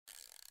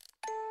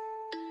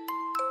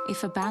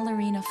If a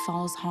ballerina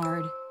falls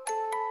hard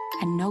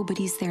and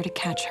nobody's there to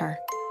catch her,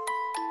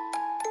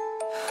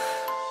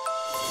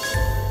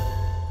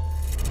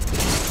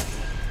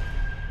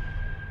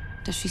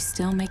 does she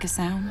still make a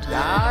sound?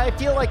 I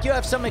feel like you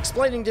have some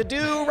explaining to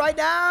do right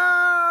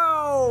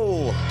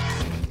now!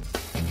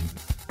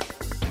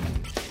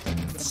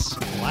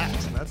 Splat.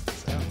 That's the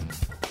sound.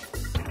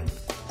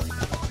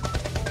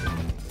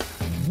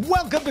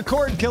 Welcome to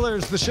Cord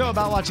Killers, the show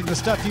about watching the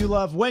stuff you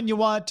love when you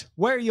want,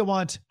 where you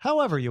want,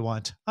 however you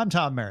want. I'm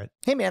Tom Merritt.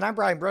 Hey man, I'm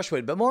Brian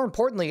Brushwood, but more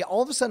importantly,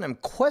 all of a sudden I'm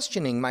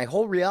questioning my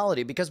whole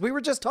reality because we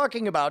were just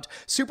talking about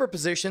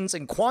superpositions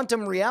and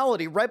quantum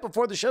reality right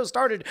before the show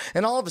started,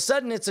 and all of a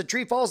sudden it's a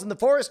tree falls in the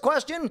forest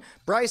question.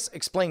 Bryce,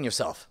 explain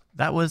yourself.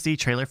 That was the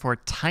trailer for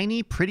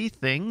Tiny Pretty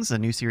Things, a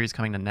new series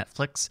coming to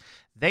Netflix.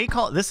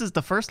 This is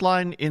the first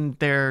line in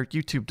their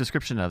YouTube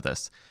description of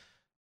this.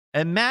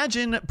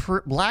 Imagine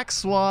Black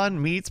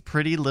Swan meets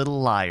Pretty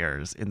Little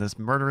Liars in this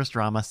murderous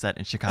drama set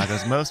in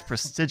Chicago's most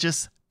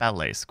prestigious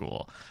ballet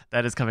school.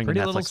 That is coming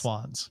Pretty to Netflix Little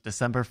Swans.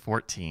 December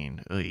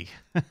 14. Is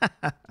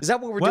that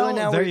what we're doing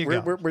now?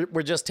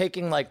 We're just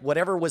taking like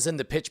whatever was in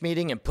the pitch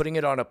meeting and putting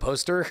it on a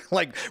poster.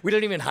 Like we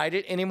don't even hide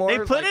it anymore.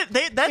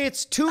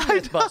 It's two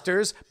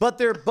Mythbusters, but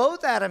they're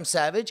both Adam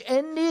Savage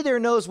and neither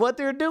knows what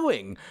they're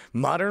doing.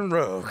 Modern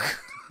Rogue.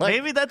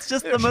 Maybe that's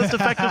just the most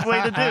effective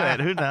way to do it.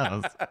 Who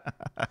knows?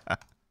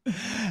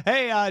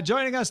 Hey,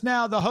 joining us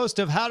now, the host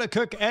of How to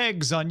Cook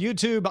Eggs on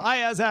YouTube,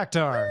 Ayaz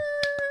Akhtar.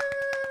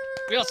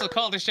 We also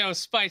call the show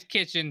Spice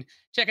Kitchen.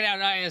 Check it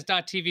out at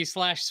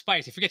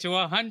ayaz.tv/spice. If you get to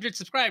 100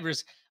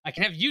 subscribers, I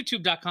can have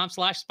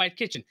youtube.com/Spice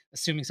Kitchen,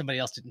 assuming somebody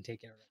else didn't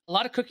take care of it. A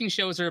lot of cooking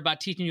shows are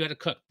about teaching you how to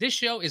cook. This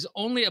show is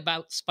only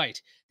about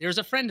spite. There's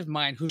a friend of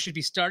mine who should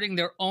be starting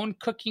their own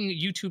cooking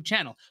YouTube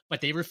channel,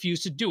 but they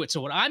refuse to do it. So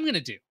what I'm going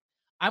to do,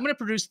 I'm going to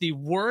produce the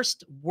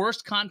worst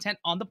content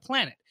on the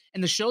planet,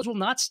 and the shows will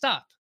not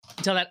stop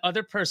until that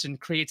other person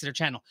creates their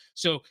channel.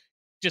 So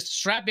just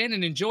strap in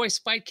and enjoy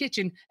Spice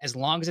Kitchen as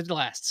long as it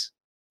lasts.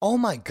 Oh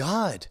my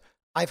God.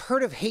 I've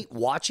heard of hate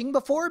watching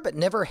before, but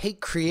never hate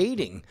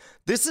creating.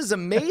 This is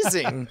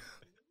amazing.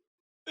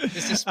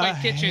 This is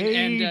Spice Kitchen,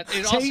 and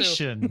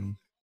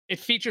it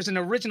features an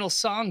original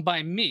song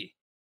by me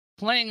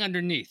playing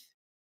underneath.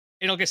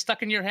 It'll get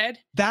stuck in your head.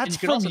 That's and you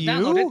can from also you?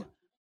 download it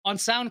on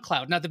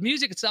SoundCloud. Now, the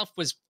music itself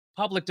was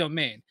public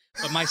domain,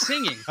 but my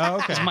singing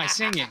is my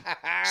singing.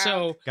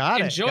 So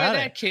enjoy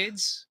that,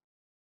 kids.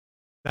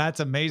 That's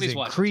amazing.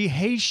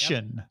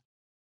 Creation.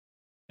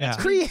 Yep. Yeah.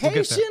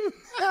 Creation?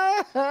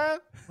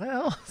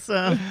 Well,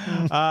 so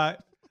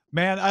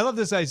man, I love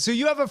this. So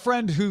you have a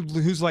friend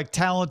who's like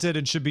talented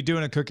and should be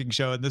doing a cooking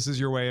show, and this is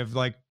your way of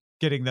like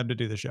getting them to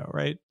do the show,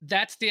 right?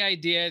 That's the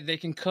idea. They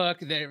can cook.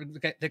 They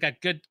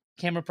got good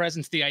camera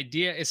presence. The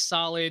idea is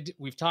solid.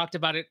 We've talked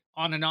about it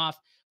on and off,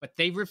 but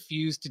they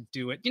refuse to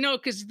do it,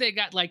 because they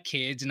got like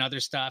kids and other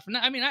stuff. And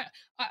I mean,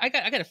 I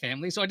got a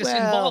family, so I just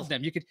involve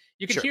them. You could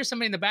hear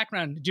somebody in the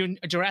background doing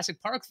a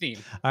Jurassic Park theme.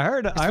 I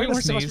heard we weren't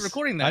a supposed to be sneeze.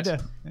 recording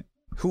that.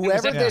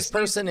 Whoever this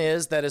person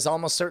is that is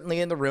almost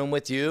certainly in the room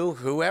with you,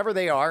 whoever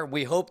they are,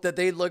 we hope that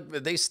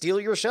they steal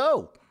your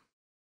show.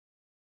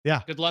 Yeah.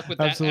 Good luck with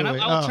that. Absolutely.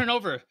 And I'll turn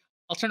over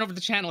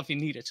the channel if you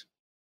need it.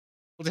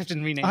 We'll have to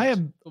rename it.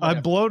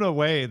 I'm blown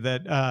away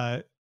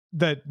that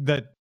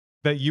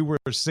you were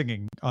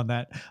singing on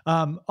that.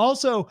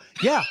 Also,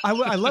 yeah,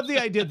 I love the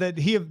idea that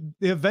he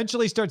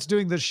eventually starts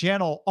doing this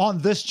channel on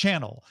this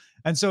channel.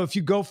 And so if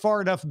you go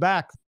far enough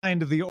back,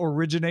 find the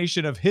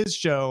origination of his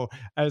show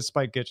as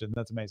Spice Kitchen.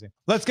 That's amazing.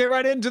 Let's get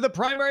right into the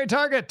primary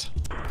target.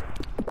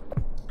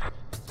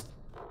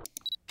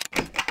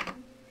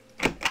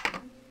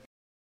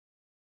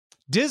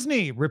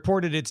 Disney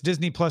reported its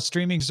Disney Plus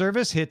streaming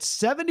service hit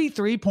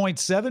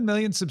 73.7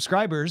 million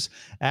subscribers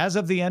as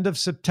of the end of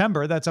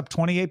September. That's up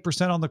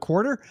 28% on the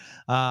quarter.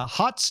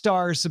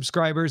 Hotstar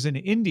subscribers in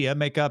India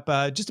make up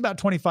just about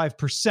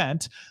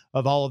 25%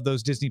 of all of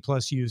those Disney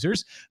Plus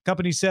users.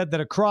 Company said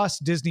that across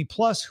Disney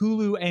Plus,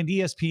 Hulu, and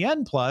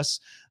ESPN Plus,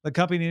 the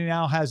company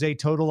now has a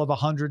total of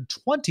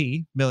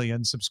 120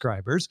 million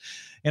subscribers.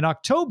 In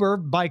October,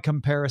 by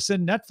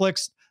comparison,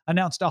 Netflix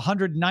announced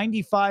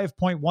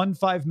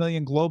 195.15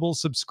 million global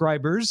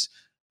subscribers.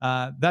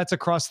 That's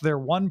across their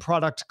one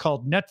product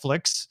called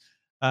Netflix,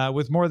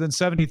 with more than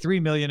 73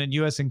 million in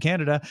US and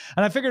Canada.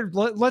 And I figured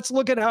let's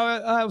look at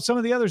how some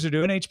of the others are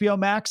doing. HBO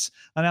Max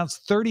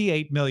announced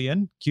 38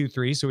 million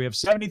Q3. So we have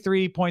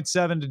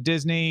 73.7 to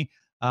Disney,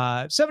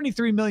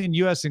 73 million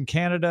US and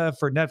Canada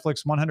for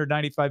Netflix,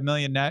 195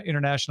 million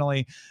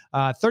internationally,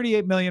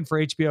 38 million for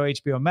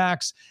HBO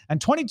Max,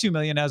 and 22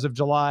 million as of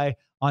July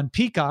on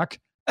Peacock.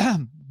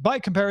 By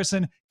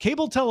comparison,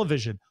 cable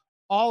television,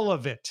 all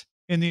of it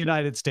in the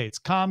United States,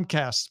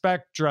 Comcast,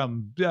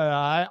 Spectrum,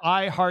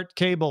 iHeart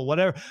Cable,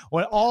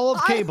 all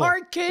of cable,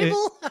 iHeart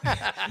Cable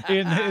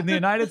in the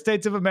United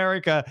States of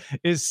America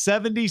is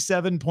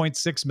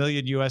 77.6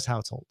 million U.S.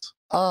 households.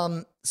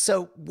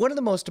 So one of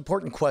the most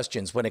important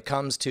questions when it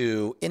comes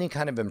to any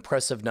kind of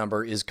impressive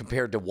number is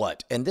compared to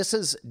what? And this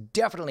is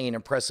definitely an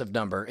impressive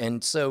number.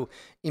 And so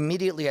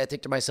immediately I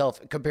think to myself,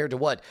 compared to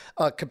what?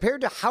 Compared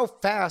to how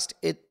fast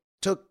it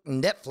took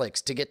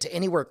Netflix to get to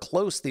anywhere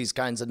close to these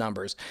kinds of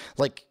numbers.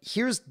 Like,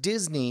 here's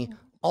Disney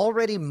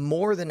already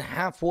more than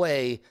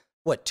halfway.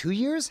 What, 2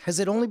 years? Has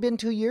it only been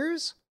 2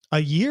 years? A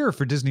year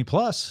for Disney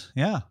Plus.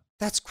 Yeah.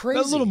 That's crazy.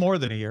 A little more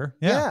than a year.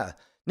 Yeah.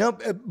 No,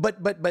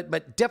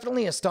 but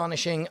definitely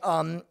astonishing.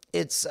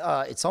 It's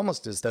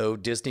almost as though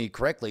Disney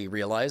correctly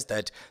realized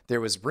that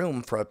there was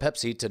room for a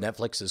Pepsi to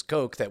Netflix's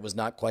Coke that was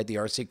not quite the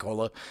RC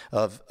Cola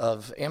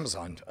of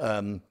Amazon.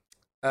 And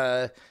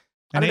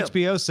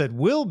HBO said,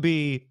 will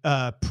be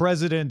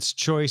President's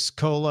Choice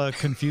Cola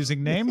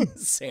confusing name?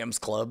 Sam's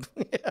Club.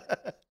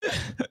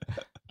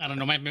 I don't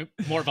know, might be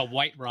more of a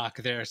White Rock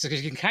there. So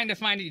you can kind of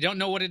find it. You don't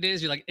know what it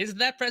is. You're like, is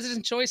that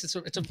President's Choice?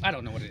 I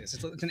don't know what it is.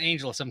 It's an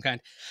angel of some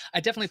kind. I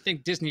definitely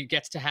think Disney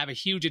gets to have a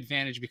huge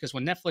advantage because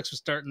when Netflix was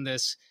starting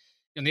this,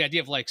 the idea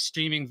of like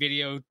streaming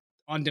video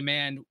on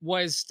demand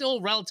was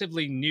still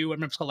relatively new. I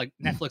remember it's called like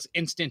Netflix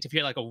Instant. If you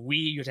had like a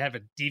Wii, you'd have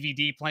a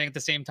DVD playing at the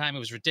same time. It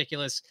was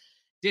ridiculous.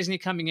 Disney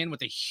coming in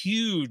with a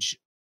huge,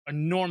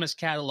 enormous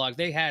catalog.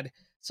 They had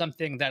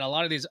something that a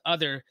lot of these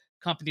other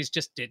companies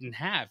just didn't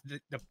have.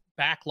 The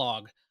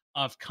backlog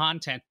of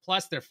content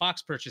plus their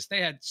Fox purchase. They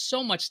had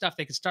so much stuff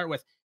they could start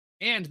with,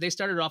 and they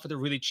started off with a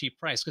really cheap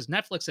price because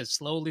Netflix has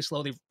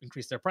slowly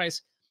increased their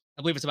price.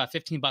 I believe it's about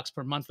 $15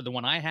 per month for the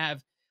one I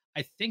have.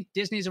 I think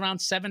Disney's around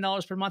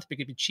 $7 per month, but it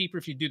could be cheaper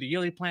if you do the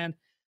yearly plan.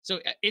 So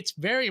it's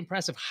very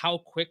impressive how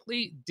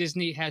quickly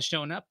Disney has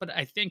shown up, but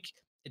I think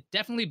it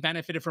definitely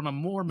benefited from a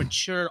more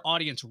mature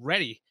audience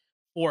ready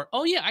for,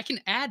 oh yeah, I can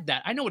add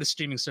that. I know what a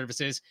streaming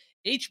service is.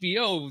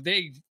 HBO,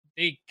 they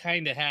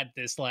kind of had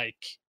this like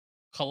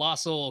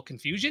colossal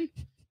confusion,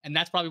 and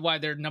that's probably why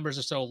their numbers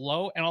are so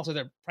low, and also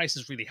their price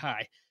is really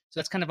high. So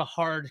that's kind of a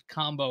hard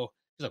combo.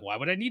 It's like, why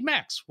would I need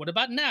Max? What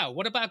about Now?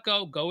 What about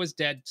Go? Go is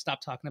dead.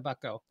 Stop talking about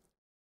Go.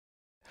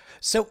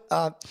 So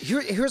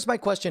here's my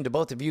question to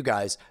both of you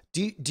guys.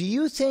 Do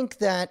you think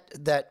that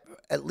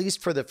at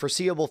least for the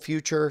foreseeable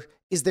future,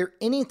 is there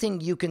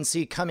anything you can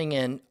see coming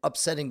in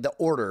upsetting the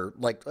order?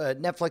 Like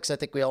Netflix, I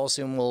think we all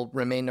assume will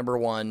remain number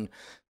one.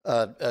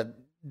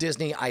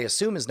 Disney, I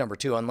assume, is number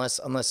two, unless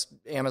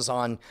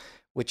Amazon,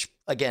 which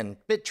again,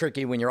 bit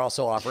tricky when you're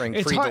also offering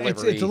free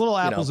delivery. It's a little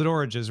apples and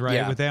oranges, right?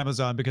 Yeah. With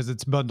Amazon because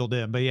it's bundled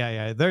in. But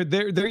yeah,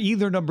 they're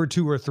either number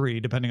 2 or 3,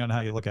 depending on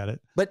how you look at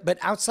it. But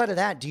outside of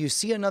that, do you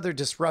see another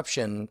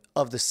disruption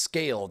of the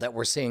scale that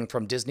we're seeing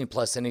from Disney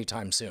Plus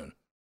anytime soon?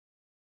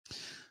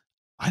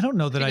 I don't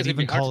know that I'd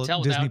even call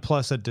Disney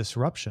Plus a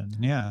disruption.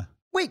 Yeah.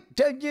 Wait,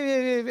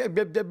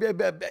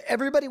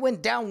 everybody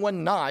went down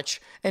one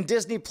notch and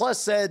Disney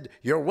Plus said,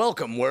 "You're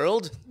welcome,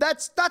 world."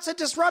 That's a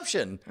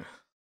disruption.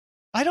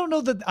 I don't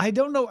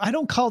know. I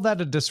don't call that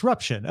a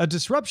disruption. A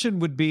disruption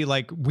would be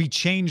like we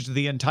changed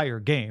the entire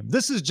game.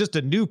 This is just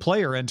a new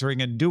player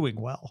entering and doing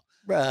well.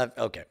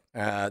 Okay.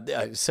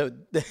 So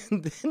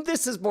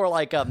this is more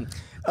like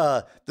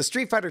the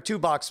Street Fighter 2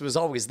 box was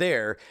always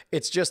there.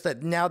 It's just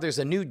that now there's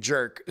a new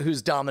jerk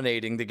who's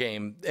dominating the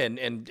game and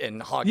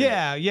hogging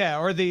it. Yeah.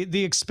 Or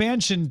the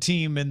expansion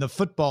team in the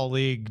football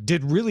league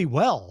did really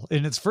well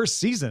in its first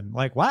season.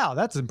 Like, wow,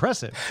 that's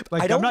impressive.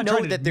 Like, I don't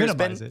know that there's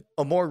been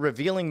a more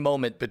revealing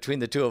moment between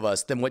the two of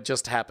us than what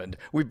just happened.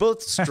 We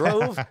both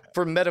strove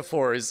for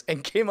metaphors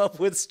and came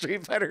up with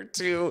Street Fighter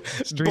 2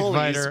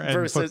 bullies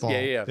versus football.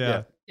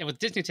 Yeah. Yeah, with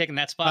Disney taking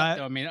that spot,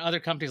 though, I mean, other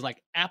companies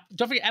like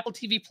don't forget Apple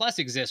TV Plus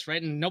exists,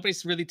 right? And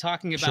nobody's really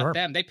talking about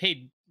them. They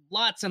paid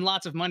lots and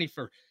lots of money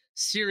for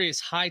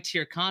serious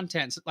high-tier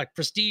content, like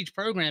prestige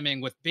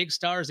programming with big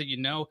stars that you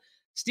know.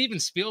 Steven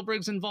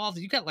Spielberg's involved.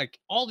 You got like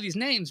all of these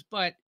names,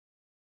 but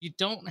you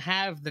don't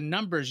have the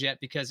numbers yet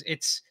because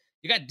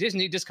you got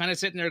Disney just kind of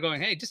sitting there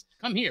going, "Hey, just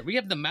come here. We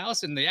have the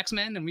Mouse and the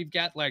X-Men, and we've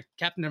got like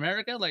Captain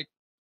America. Like,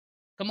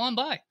 come on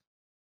by."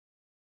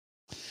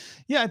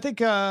 Yeah, I think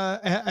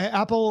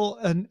Apple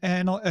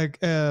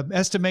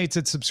estimates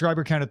its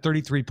subscriber count at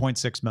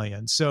 33.6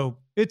 million. So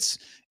it's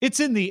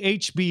in the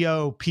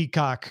HBO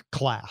Peacock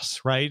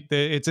class, right?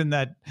 It's in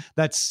that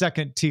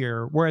second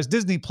tier. Whereas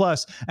Disney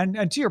Plus,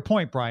 and to your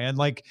point, Brian,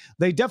 like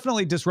they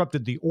definitely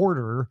disrupted the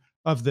order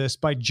of this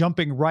by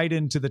jumping right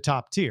into the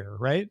top tier,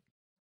 right?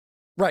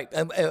 Right.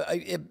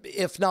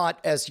 If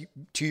not, as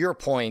to your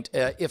point,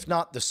 if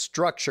not the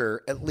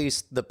structure, at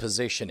least the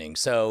positioning.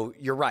 So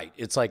you're right.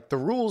 It's like the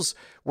rules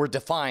were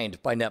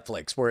defined by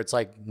Netflix, where it's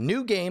like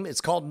new game. It's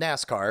called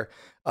NASCAR.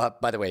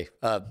 By the way,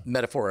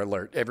 metaphor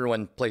alert.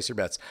 Everyone place your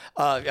bets.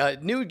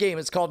 New game.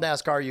 It's called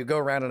NASCAR. You go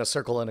around in a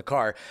circle in a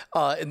car.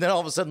 And then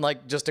all of a sudden,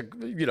 like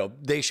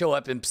they show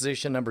up in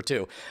position number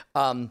 2.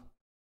 I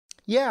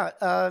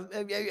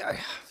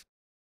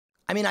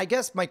mean, I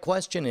guess my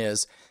question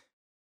is,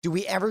 do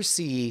we ever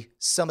see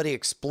somebody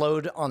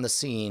explode on the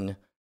scene,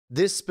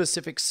 this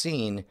specific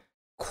scene,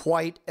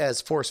 quite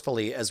as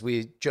forcefully as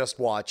we just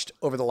watched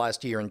over the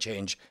last year and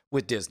change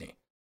with Disney?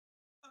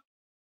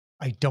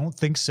 I don't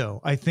think so.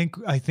 I think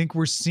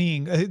we're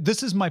seeing,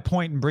 this is my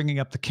point in bringing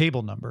up the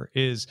cable number,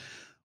 is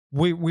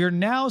we're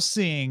now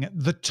seeing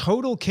the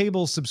total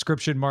cable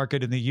subscription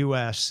market in the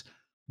US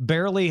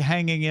barely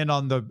hanging in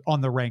on the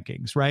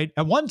rankings, right?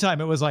 At one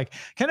time it was like,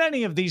 can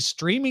any of these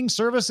streaming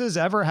services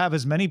ever have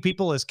as many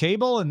people as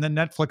cable? And then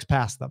Netflix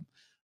passed them.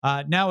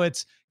 Now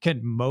it's,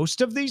 can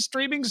most of these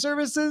streaming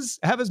services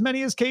have as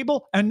many as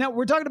cable? And now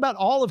we're talking about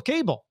all of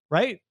cable,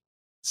 right?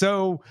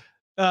 So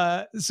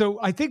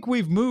I think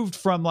we've moved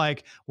from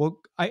like, well,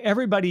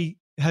 everybody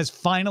has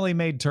finally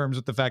made terms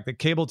with the fact that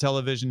cable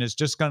television is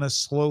just going to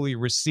slowly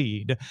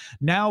recede.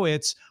 Now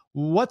it's,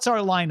 what's our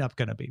lineup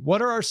going to be?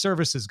 What are our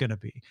services going to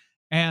be?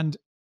 And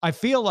I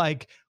feel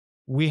like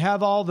we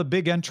have all the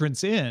big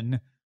entrants in.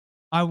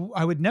 I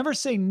would never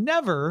say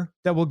never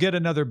that we'll get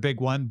another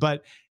big one,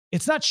 but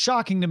it's not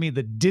shocking to me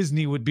that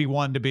Disney would be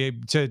one to be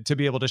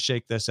able to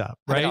shake this up,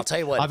 right? I mean, I'll tell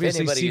you what,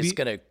 obviously, if anybody is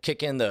going to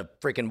kick in the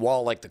freaking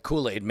wall like the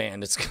Kool-Aid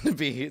man, it's going to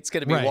be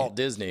right. Walt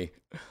Disney.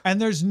 And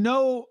there's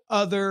no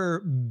other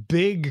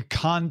big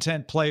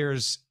content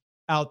players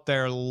out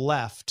there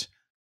left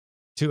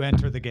to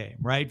enter the game,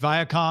 right?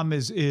 Viacom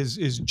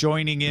is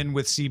joining in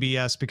with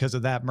CBS because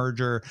of that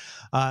merger.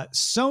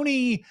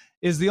 Sony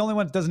is the only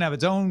one that doesn't have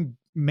its own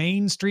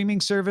main streaming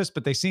service,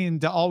 but they seem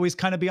to always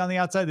kind of be on the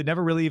outside. They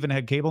never really even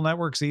had cable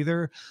networks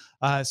either.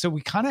 So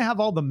we kind of have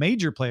all the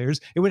major players.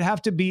 It would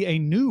have to be a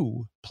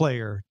new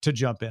player to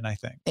jump in, I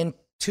think. And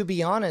to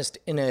be honest,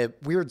 in a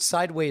weird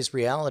sideways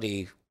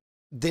reality,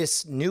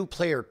 this new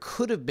player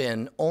could have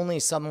been only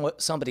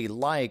somebody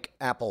like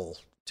Apple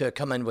to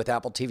come in with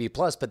Apple TV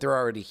Plus, but they're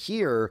already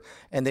here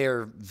and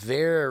they're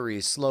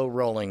very slow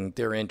rolling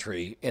their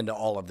entry into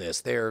all of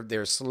this.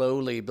 They're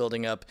slowly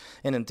building up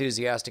an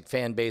enthusiastic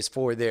fan base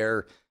for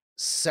their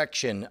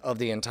section of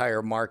the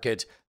entire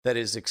market that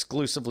is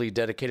exclusively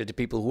dedicated to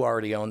people who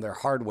already own their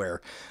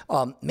hardware.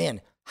 Man,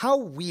 how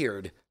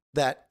weird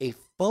that a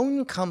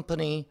phone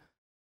company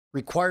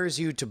requires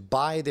you to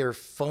buy their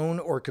phone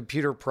or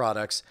computer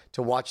products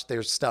to watch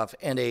their stuff,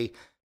 and a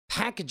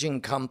packaging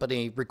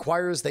company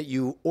requires that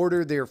you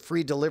order their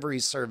free delivery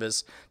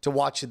service to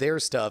watch their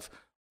stuff,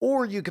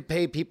 or you could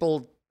pay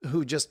people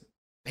who just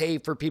pay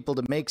for people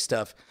to make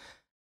stuff.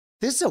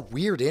 This is a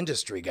weird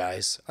industry,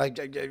 guys.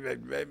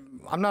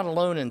 I'm not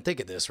alone in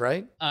thinking this,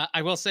 right?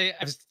 I will say,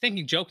 I was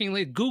thinking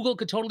jokingly, Google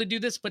could totally do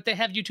this, but they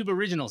have YouTube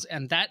Originals,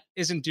 and that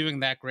isn't doing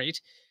that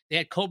great. They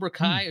had Cobra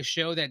Kai, a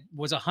show that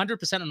was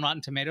 100% on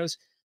Rotten Tomatoes,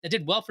 that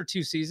did well for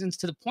 2 seasons,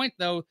 to the point,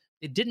 though,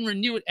 they didn't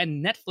renew it,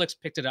 and Netflix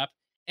picked it up.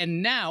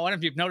 And now, I don't know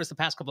if you've noticed the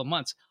past couple of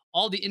months,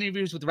 all the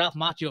interviews with Ralph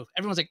Macchio,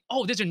 everyone's like,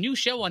 oh, there's a new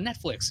show on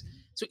Netflix.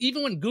 So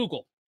even when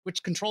Google,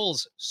 which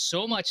controls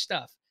so much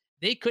stuff,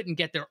 they couldn't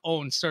get their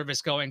own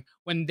service going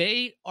when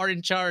they are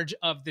in charge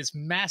of this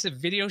massive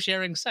video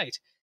sharing site,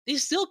 they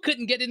still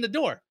couldn't get in the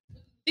door.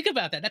 Think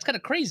about that. That's kind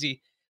of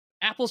crazy.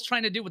 Apple's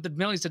trying to do it with the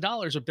millions of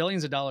dollars or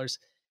billions of dollars.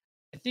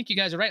 I think you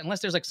guys are right,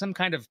 unless there's like some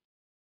kind of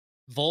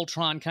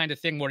Voltron kind of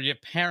thing where you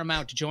have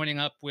Paramount joining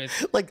up with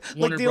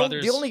Warner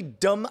Brothers. The only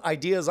dumb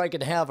ideas I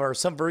could have are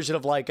some version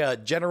of like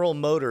General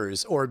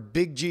Motors or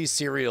Big G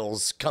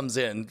Cereals comes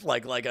in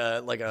like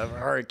a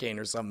hurricane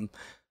or something.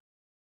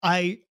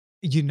 I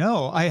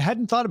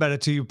hadn't thought about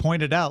it till you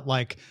pointed out,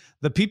 like,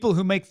 the people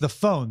who make the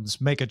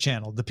phones make a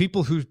channel. The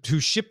people who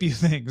ship you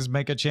things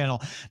make a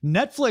channel.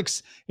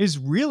 Netflix is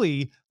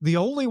really the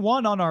only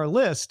one on our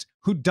list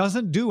who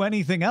doesn't do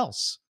anything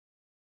else.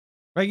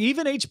 Right?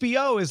 Even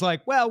HBO is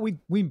like, well,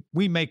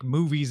 we make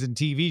movies and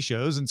TV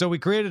shows, and so we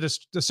created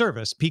a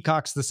service.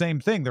 Peacock's the same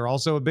thing. They're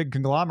also a big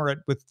conglomerate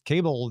with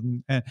cable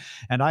and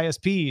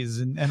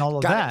ISPs and all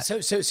of that.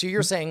 So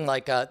you're saying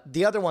like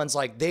the other ones,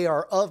 like they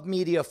are of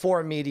media,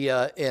 for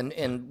media,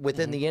 and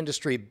within the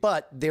industry,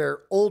 but they're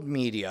old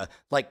media.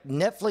 Like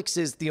Netflix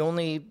is the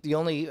only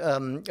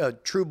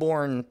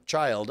true-born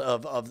child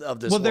of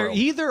this. Well, they're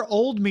either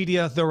old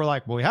media that were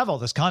like, well, we have all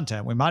this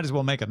content, we might as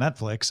well make a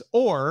Netflix,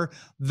 or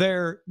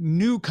they're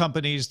new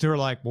companies who are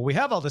like, well, we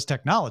have all this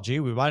technology,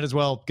 we might as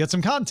well get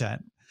some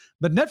content.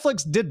 But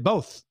Netflix did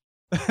both.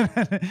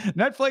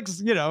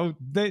 Netflix,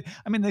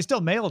 they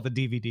still mail the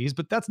DVDs,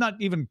 but that's not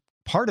even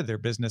part of their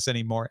business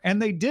anymore.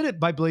 And they did it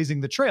by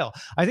blazing the trail.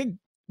 I think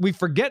we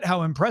forget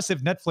how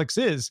impressive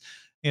Netflix is.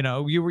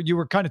 You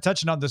were kind of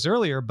touching on this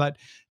earlier, but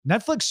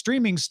Netflix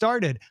streaming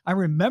started. I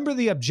remember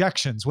the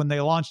objections when they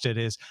launched it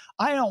is,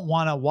 I don't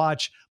want to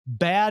watch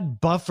bad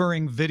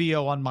buffering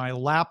video on my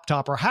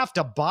laptop or have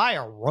to buy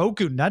a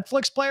Roku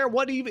Netflix player.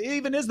 What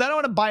even is that? I don't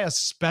want to buy a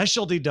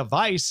specialty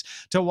device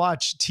to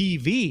watch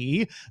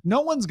TV.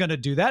 No one's going to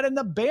do that. And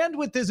the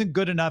bandwidth isn't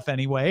good enough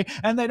anyway.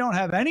 And they don't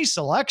have any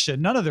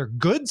selection. None of their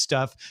good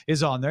stuff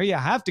is on there. You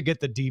have to get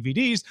the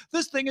DVDs.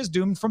 This thing is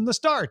doomed from the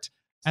start.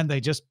 And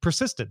they just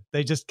persisted.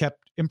 They just kept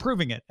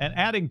improving it and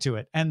adding to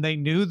it. And they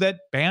knew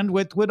that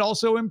bandwidth would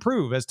also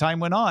improve as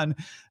time went on,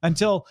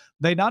 until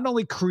they not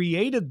only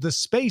created the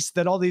space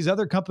that all these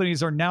other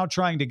companies are now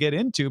trying to get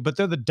into, but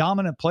they're the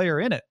dominant player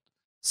in it.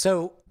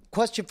 So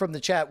question from the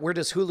chat: where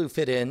does Hulu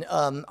fit in?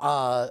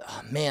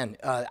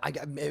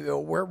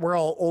 We're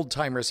all old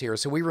timers here,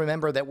 so we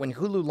remember that when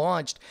Hulu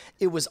launched,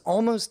 it was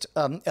almost.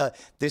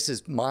 This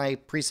is my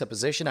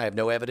presupposition. I have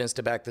no evidence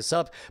to back this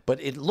up,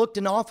 but it looked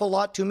an awful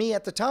lot to me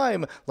at the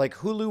time like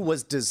Hulu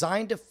was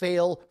designed to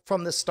fail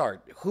from the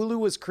start. Hulu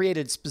was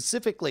created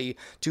specifically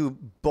to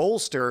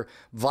bolster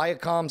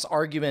Viacom's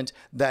argument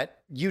that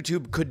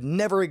YouTube could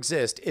never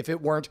exist if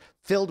it weren't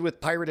filled with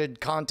pirated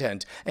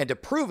content. And to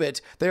prove it,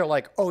 they're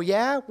like, oh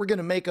yeah, we're going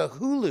to make a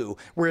Hulu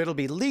where it'll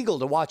be legal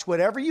to watch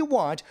whatever you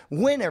want,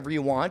 whenever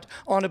you want,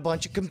 on a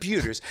bunch of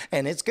computers.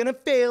 And it's going to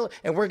fail,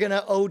 and we're going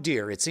to, oh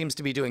dear, it seems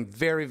to be doing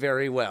very,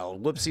 very well.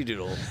 Whoopsie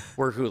doodle,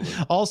 we're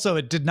Hulu. Also,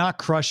 it did not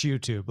crush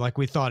YouTube like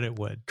we thought it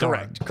would.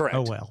 Correct.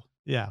 Oh well,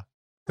 yeah.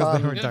 The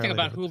other thing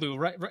about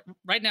Hulu,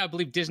 right now, I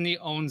believe Disney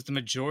owns the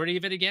majority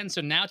of it again. So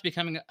now it's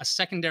becoming a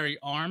secondary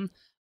arm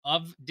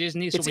of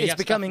Disney. So it's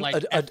becoming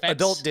like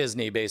adult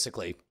Disney,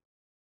 basically.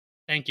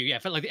 Thank you. Yeah,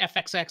 like the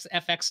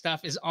FX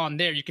stuff is on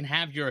there. You can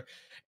have your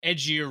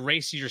edgier,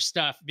 racier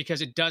stuff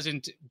because it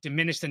doesn't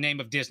diminish the name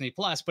of Disney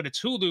Plus, but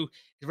it's Hulu.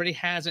 It already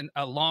has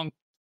a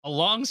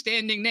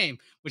long-standing name,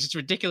 which is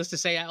ridiculous to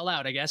say out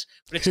loud, I guess,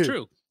 but it's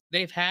true.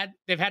 They've had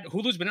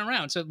Hulu's been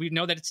around, so we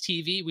know that it's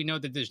TV. We know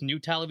that there's new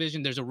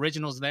television, there's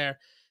originals there.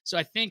 So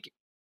I think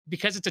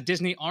because it's a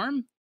Disney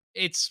arm,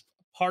 it's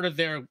part of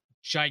their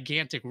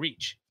gigantic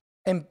reach.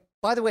 And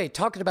by the way,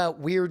 talking about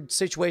weird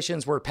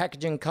situations where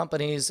packaging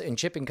companies and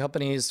shipping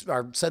companies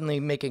are suddenly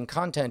making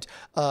content,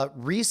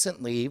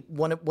 recently,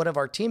 one of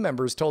our team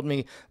members told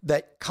me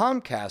that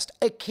Comcast,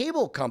 a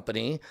cable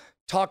company,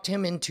 talked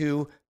him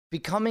into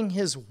becoming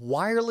his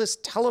wireless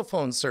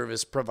telephone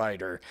service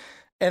provider.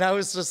 And I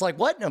was just like,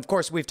 what? And of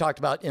course, we've talked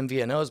about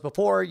MVNOs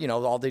before. You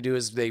know, all they do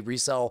is they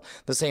resell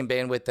the same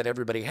bandwidth that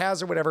everybody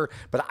has or whatever.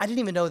 But I didn't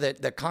even know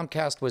that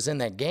Comcast was in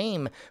that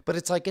game. But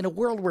it's like in a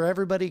world where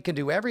everybody can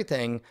do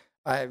everything,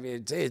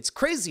 it's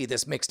crazy,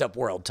 this mixed up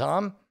world,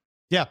 Tom.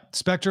 Yeah,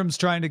 Spectrum's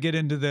trying to get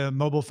into the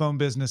mobile phone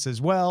business as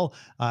well.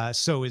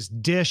 So is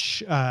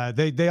Dish.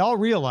 They all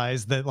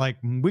realize that like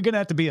we're gonna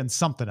have to be in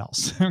something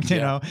else. you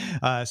know,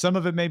 some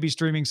of it may be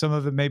streaming, some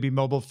of it may be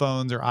mobile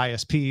phones or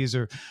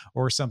ISPs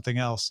or something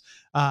else.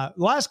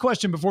 Last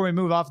question before we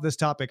move off this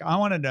topic, I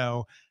want to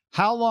know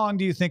how long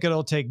do you think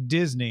it'll take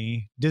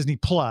Disney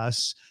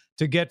Plus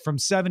to get from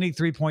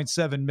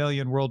 73.7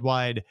 million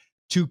worldwide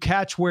to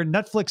catch where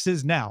Netflix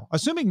is now,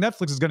 assuming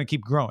Netflix is going to keep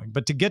growing,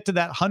 but to get to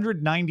that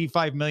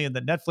 195 million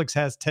that Netflix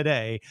has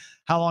today,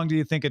 how long do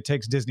you think it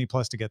takes Disney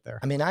Plus to get there?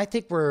 I mean, I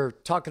think we're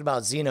talking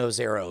about Zeno's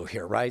arrow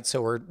here, right?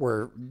 So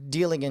we're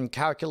dealing in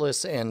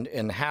calculus and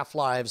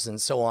half-lives and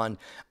so on.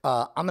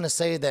 I'm going to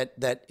say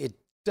that it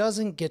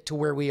doesn't get to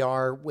where we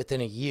are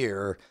within a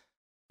year,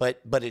 but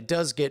it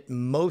does get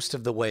most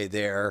of the way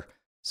there.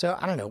 So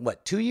I don't know,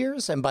 2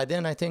 years? And by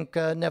then I think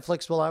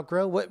Netflix will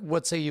outgrow.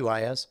 What say you,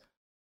 IS?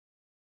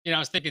 I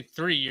was thinking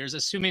 3 years,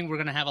 assuming we're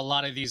going to have a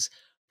lot of these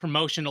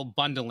promotional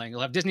bundling.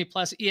 You'll have Disney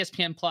Plus,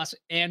 ESPN Plus,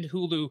 and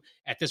Hulu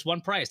at this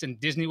one price, and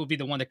Disney will be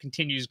the one that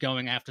continues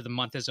going after the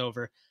month is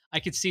over.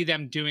 I could see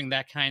them doing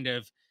that kind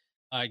of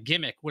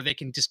gimmick where they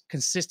can just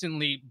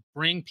consistently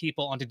bring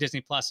people onto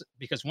Disney Plus,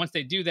 because once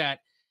they do that,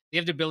 they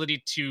have the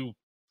ability to pretty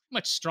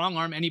much strong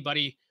arm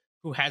anybody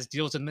who has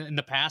deals in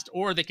the past,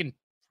 or they can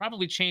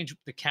probably change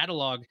the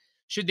catalog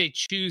should they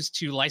choose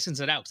to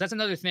license it out. Because that's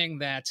another thing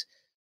that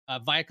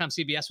Viacom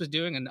CBS was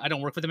doing, and I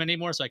don't work with them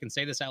anymore, so I can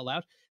say this out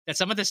loud, that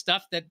some of the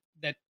stuff that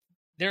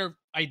their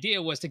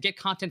idea was to get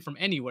content from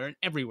anywhere and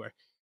everywhere.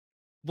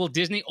 Will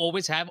Disney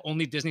always have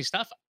only Disney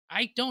stuff?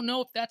 I don't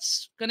know if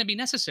that's going to be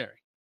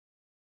necessary.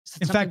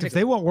 In fact, if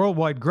they want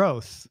worldwide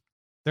growth,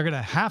 they're going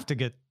to have to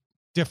get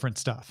different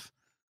stuff,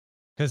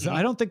 because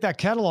I don't think that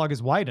catalog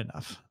is wide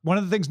enough. One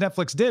of the things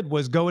Netflix did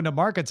was go into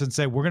markets and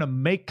say, we're going to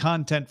make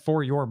content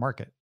for your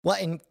market. Well,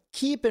 and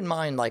keep in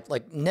mind, like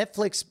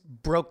Netflix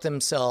broke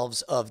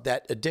themselves of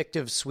that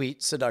addictive,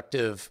 sweet,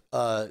 seductive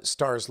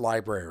Starz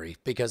library,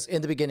 because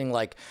in the beginning,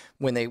 like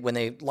when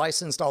they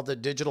licensed all the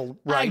digital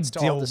rights to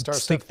all the Starz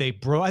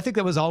stuff, I think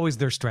that was always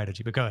their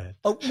strategy. But go ahead.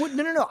 Oh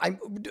no.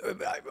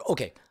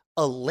 Okay.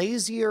 A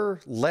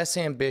lazier, less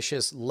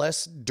ambitious,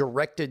 less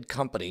directed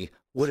company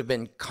would have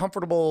been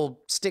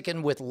comfortable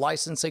sticking with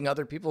licensing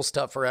other people's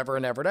stuff forever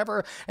and ever and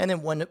ever, and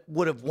then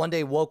would have one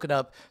day woken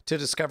up to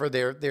discover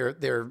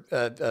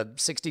they're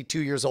 62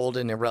 years old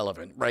and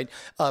irrelevant, right?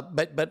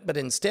 But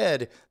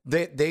instead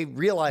they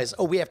realize,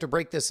 we have to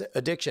break this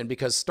addiction,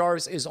 because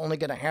Starz is only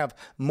going to have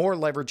more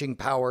leveraging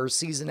power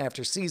season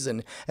after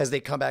season as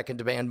they come back and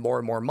demand more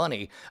and more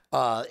money,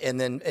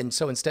 and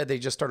so instead they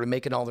just started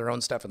making all their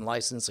own stuff and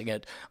licensing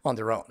it on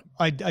their own.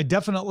 I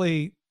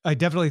definitely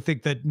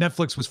think that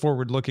Netflix was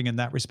forward-looking in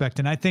that respect.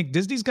 And I think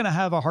Disney's going to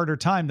have a harder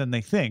time than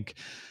they think,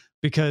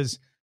 because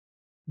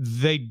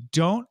they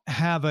don't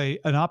have an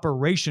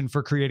operation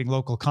for creating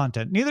local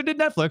content. Neither did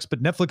Netflix,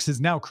 but Netflix has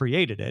now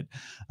created it.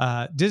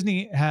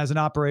 Disney has an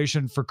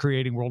operation for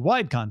creating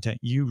worldwide content,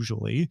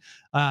 usually.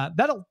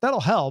 That'll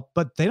help,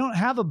 but they don't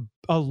have a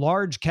a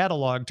large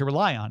catalog to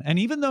rely on. And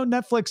even though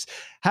Netflix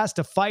has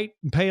to fight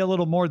and pay a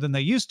little more than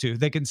they used to,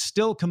 they can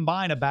still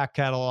combine a back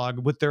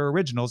catalog with their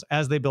originals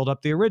as they build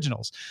up the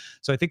originals.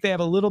 So I think they have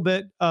a little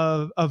bit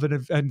of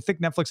an, I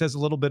think Netflix has a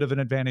little bit of an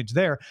advantage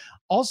there.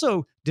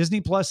 Also,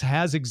 Disney Plus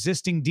has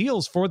existing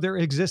deals for their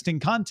existing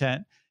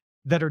content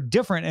that are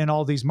different in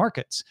all these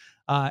markets.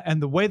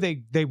 And the way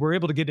they were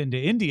able to get into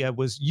India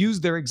was use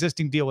their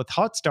existing deal with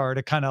Hotstar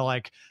to kind of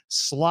like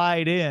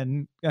slide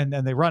in, and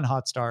they run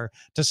Hotstar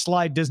to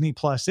slide Disney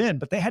Plus in,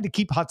 but they had to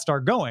keep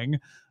Hotstar going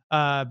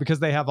because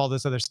they have all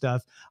this other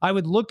stuff. I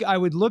would look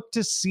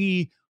to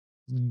see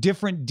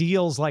different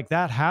deals like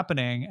that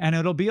happening, and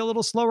it'll be a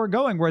little slower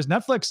going. Whereas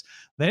Netflix,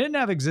 they didn't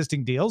have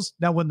existing deals.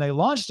 Now, when they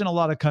launched in a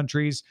lot of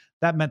countries,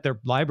 that meant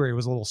their library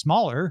was a little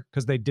smaller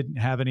because they didn't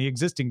have any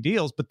existing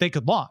deals, but they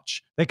could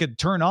launch. They could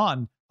turn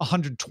on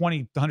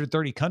 120,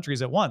 130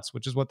 countries at once,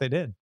 which is what they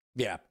did.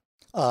 Yeah.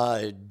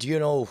 Do you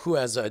know who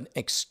has an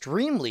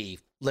extremely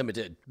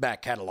limited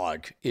back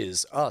catalog?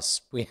 Is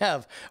us. We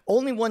have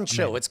only one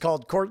show. It's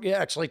called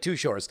actually two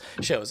shows.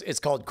 It's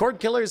called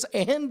Cord Killers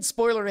and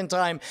Spoiler in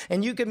Time,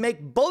 and you can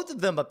make both of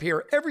them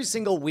appear every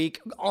single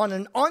week on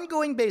an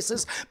ongoing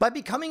basis by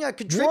becoming a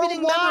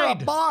contributing member, a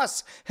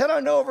boss. Head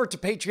on over to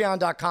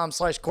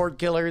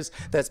patreon.com/cordkillers.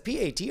 That's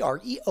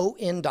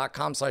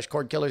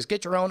patreon.com/cordkillers.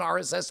 Get your own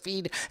RSS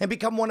feed and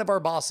become one of our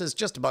bosses.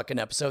 Just $1 an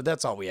episode.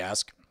 That's all we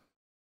ask.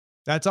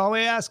 That's all we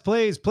ask.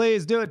 Please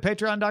do it.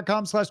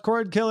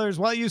 Patreon.com/cordkillers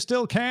while you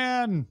still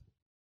can.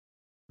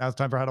 Now it's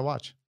time for How to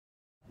Watch.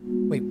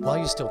 Wait, while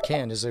you still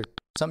can, is there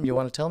something you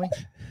want to tell me?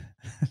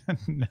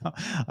 No,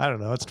 I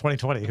don't know. It's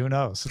 2020. Who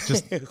knows? It's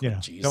just,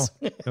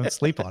 don't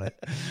sleep on it.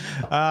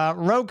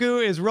 Roku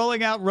is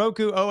rolling out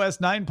Roku OS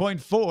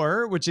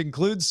 9.4, which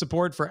includes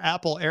support for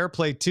Apple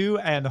AirPlay 2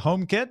 and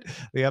HomeKit.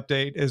 The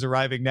update is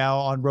arriving now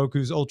on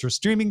Roku's Ultra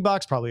Streaming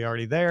Box, probably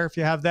already there if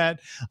you have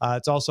that.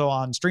 It's also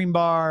on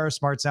StreamBar,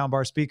 Smart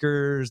Soundbar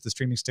speakers, the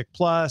Streaming Stick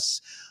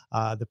Plus,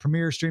 the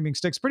Premier streaming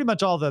sticks, pretty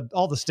much all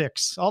the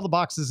sticks, all the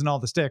boxes and all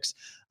the sticks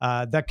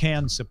that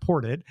can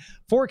support it.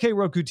 4K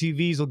Roku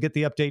TVs will get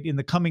the update in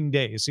the coming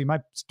days, so you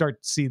might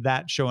start to see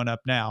that showing up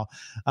now.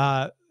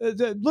 A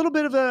little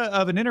bit of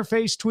an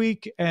interface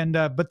tweak, and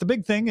but the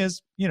big thing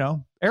is,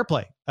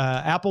 AirPlay.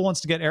 Apple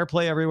wants to get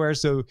AirPlay everywhere,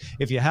 so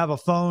if you have a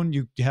phone,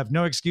 you have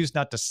no excuse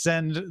not to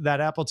send that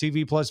Apple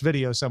TV Plus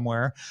video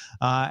somewhere.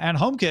 And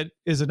HomeKit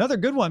is another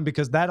good one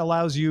because that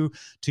allows you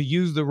to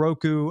use the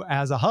Roku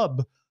as a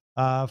hub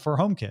for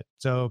HomeKit.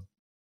 So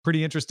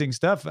pretty interesting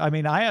stuff. I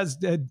mean, I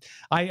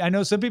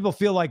know some people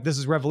feel like this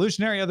is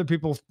revolutionary. Other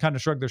people kind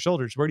of shrug their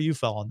shoulders. Where do you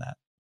fall on that?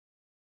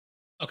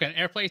 Okay,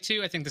 AirPlay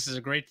 2, I think this is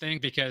a great thing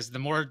because the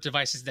more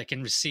devices that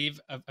can receive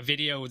a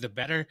video, the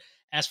better.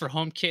 As for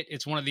HomeKit,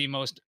 it's one of the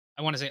most,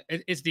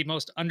 it's the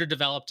most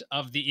underdeveloped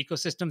of the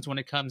ecosystems when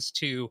it comes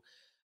to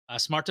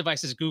smart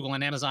devices. Google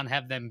and Amazon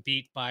have them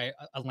beat by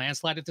a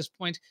landslide at this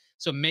point.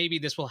 So maybe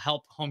this will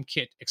help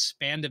HomeKit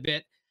expand a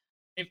bit.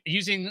 If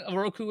using a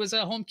Roku as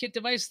a HomeKit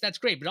device, that's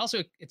great. But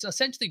also, it's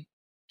essentially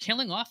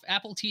killing off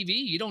Apple TV.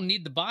 You don't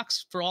need the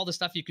box for all the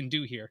stuff you can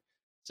do here.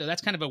 So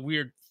that's kind of a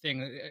weird thing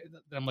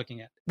that I'm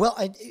looking at. Well,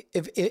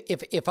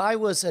 if I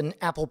was an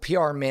Apple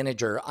PR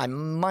manager, I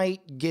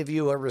might give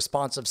you a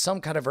response of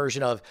some kind of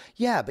version of,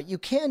 yeah, but you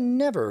can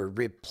never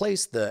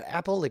replace the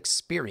Apple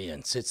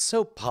experience. It's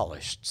so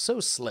polished,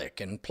 so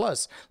slick, and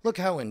plus, look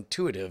how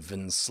intuitive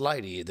and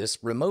slidey this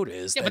remote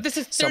is. Yeah, but this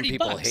is $30. Some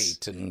people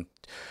hate. And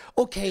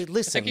okay,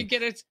 listen, I can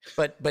get it.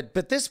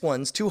 But this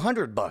one's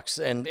 $200,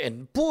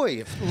 and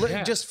boy,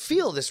 just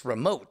feel this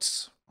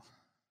remote.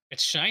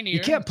 It's shinier.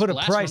 You can't put a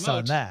price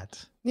on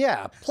that.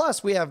 Yeah.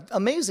 Plus, we have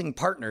amazing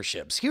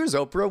partnerships. Here's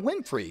Oprah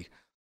Winfrey.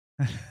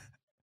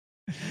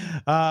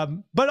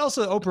 But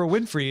also, Oprah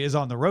Winfrey is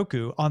on the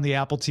Roku, on the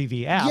Apple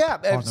TV app.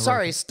 Yeah.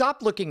 Sorry. Roku.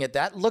 Stop looking at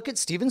that. Look at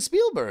Steven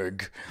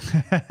Spielberg.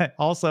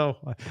 Also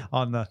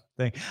on the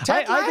thing.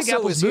 Ted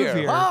Lasso is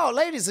here. Oh,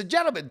 ladies and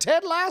gentlemen,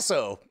 Ted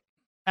Lasso.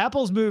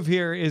 Apple's move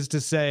here is to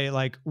say,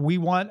 like, we're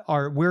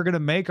going to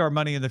make our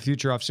money in the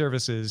future off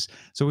services.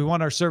 So we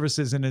want our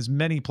services in as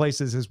many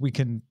places as we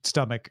can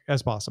stomach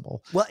as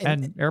possible. Well,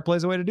 and AirPlay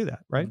is a way to do that,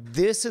 right?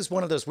 This is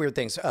one of those weird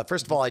things.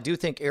 First of all, I do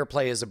think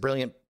AirPlay is a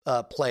brilliant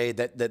play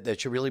that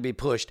should really be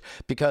pushed,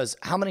 because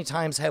how many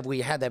times have we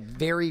had that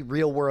very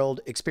real world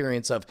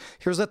experience of,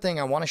 here's the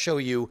thing I want to show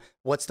you,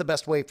 what's the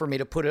best way for me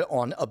to put it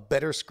on a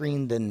better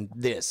screen than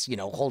this,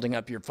 holding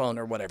up your phone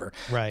or whatever.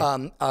 Right.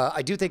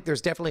 I do think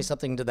there's definitely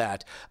something to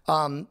that.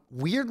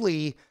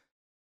 Weirdly,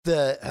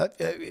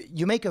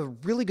 you make a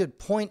really good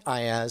point,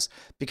 Ayaz,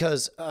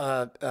 because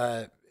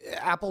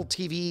Apple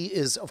TV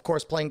is, of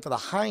course, playing for the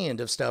high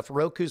end of stuff.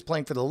 Roku's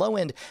playing for the low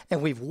end.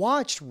 And we've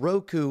watched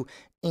Roku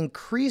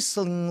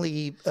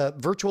increasingly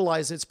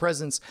virtualize its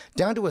presence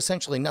down to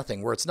essentially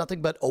nothing, where it's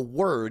nothing but a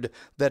word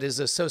that is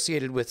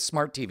associated with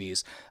smart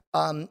TVs.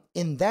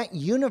 In that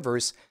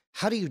universe,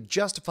 how do you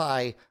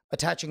justify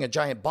attaching a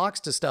giant box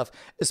to stuff,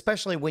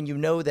 especially when you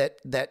know that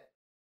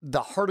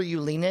the harder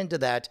you lean into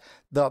that,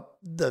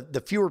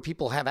 the fewer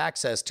people have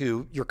access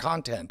to your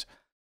content?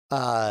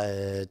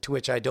 To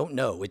which I don't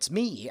know. It's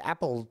me,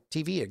 Apple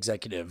TV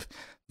executive,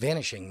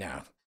 vanishing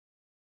now.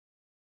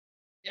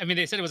 I mean,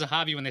 they said it was a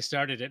hobby when they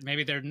started it.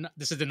 Maybe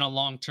this isn't a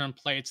long-term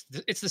play.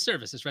 It's the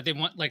services, right? They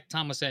want, like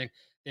Tom was saying,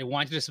 they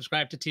want you to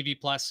subscribe to TV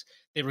Plus.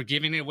 They were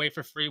giving it away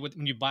for free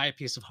when you buy a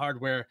piece of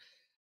hardware.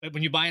 But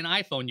when you buy an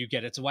iPhone, you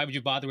get it. So why would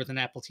you bother with an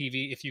Apple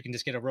TV if you can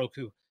just get a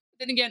Roku? But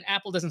then again,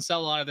 Apple doesn't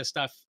sell a lot of this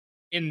stuff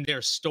in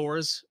their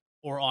stores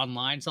or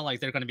online. It's not like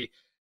they're going to be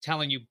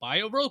telling you, buy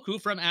a Roku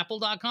from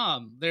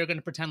apple.com. They're going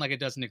to pretend like it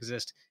doesn't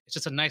exist. It's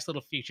just a nice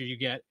little feature you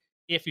get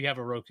if you have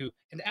a Roku.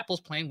 And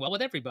Apple's playing well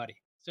with everybody.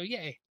 So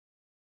yay.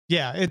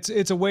 Yeah,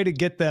 it's a way to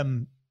get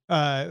them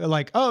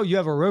like, oh, you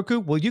have a Roku?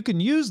 Well, you can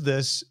use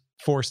this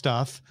for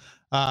stuff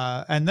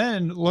and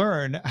then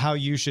learn how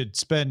you should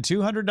spend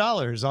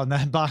 $200 on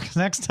that box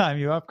next time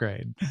you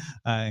upgrade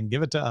and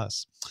give it to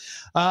us.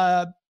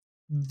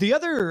 The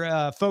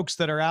other folks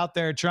that are out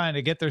there trying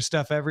to get their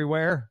stuff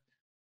everywhere,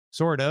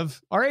 sort of,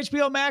 are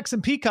HBO Max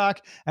and Peacock.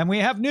 And we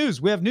have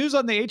news. We have news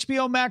on the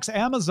HBO Max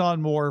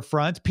Amazon war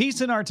front. Peace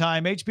in our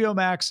time. HBO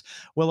Max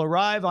will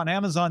arrive on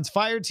Amazon's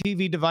Fire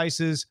TV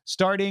devices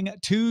starting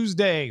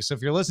Tuesday. So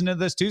if you're listening to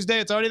this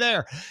Tuesday, it's already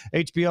there.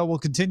 HBO will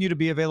continue to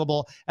be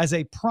available as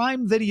a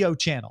Prime Video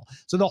channel.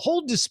 So the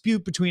whole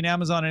dispute between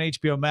Amazon and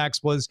HBO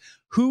Max was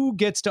who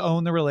gets to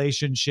own the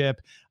relationship.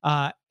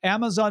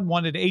 Amazon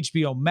wanted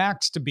HBO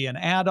Max to be an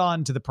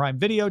add-on to the Prime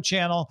Video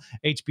channel.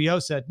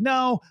 HBO said,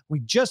 no, we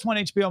just want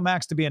HBO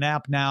Max to be an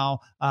app now.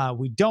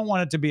 We don't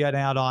want it to be an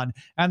add-on.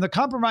 And the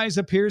compromise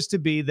appears to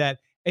be that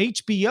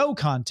HBO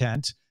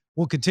content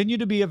will continue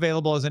to be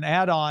available as an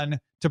add-on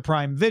to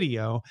Prime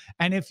Video.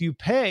 And if you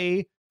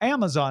pay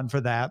Amazon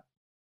for that,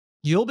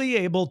 you'll be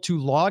able to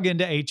log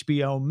into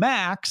HBO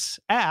Max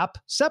app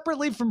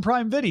separately from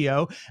Prime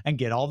Video and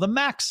get all the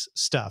Max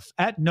stuff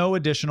at no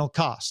additional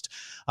cost.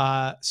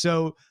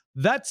 So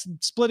that's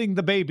splitting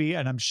the baby,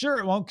 and I'm sure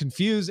it won't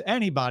confuse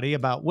anybody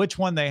about which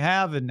one they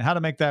have and how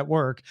to make that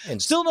work.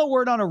 And still no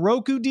word on a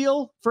Roku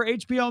deal for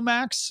HBO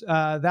Max.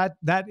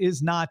 That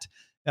is not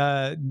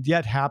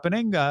yet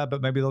happening,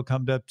 but maybe they'll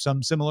come to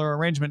some similar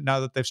arrangement now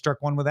that they've struck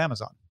one with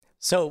Amazon.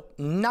 So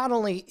not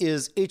only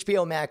is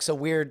HBO Max a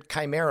weird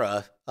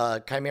chimera,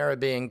 chimera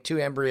being two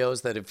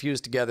embryos that have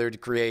fused together to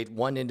create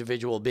one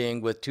individual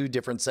being with two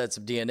different sets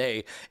of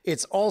DNA,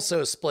 it's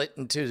also split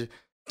into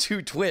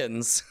two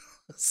twins.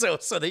 So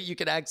that you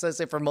can access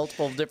it from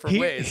multiple different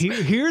ways.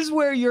 Here's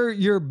where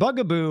your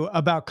bugaboo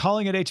about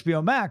calling it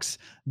HBO Max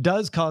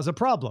does cause a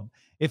problem.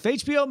 If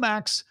HBO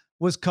Max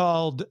was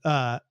called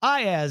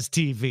IAS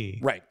TV,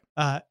 right,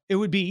 it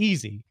would be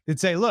easy. It'd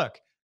say,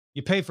 look,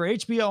 you pay for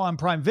HBO on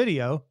Prime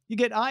Video, you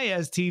get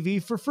IAS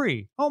TV for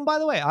free. Oh, and by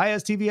the way,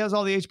 IAS TV has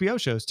all the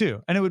HBO shows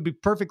too, and it would be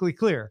perfectly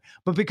clear.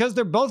 But because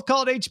they're both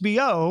called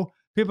HBO,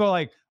 people are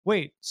like,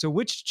 wait, so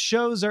which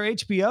shows are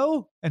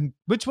HBO and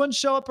which ones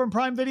show up on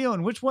Prime Video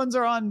and which ones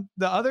are on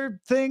the other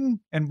thing?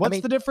 And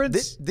what's the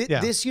difference?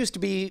 This used to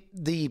be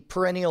the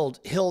perennial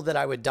hill that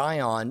I would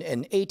die on.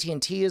 And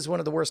AT&T is one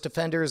of the worst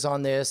offenders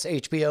on this.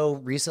 HBO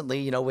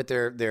recently, with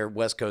their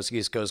West Coast,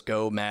 East Coast,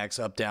 Go, Max,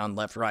 up, down,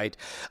 left, right.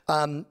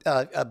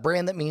 A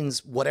brand that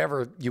means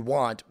whatever you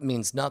want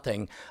means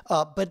nothing.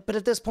 But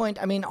at this point,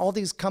 all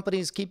these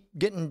companies keep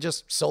getting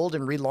just sold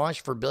and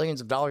relaunched for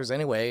billions of dollars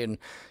anyway. And,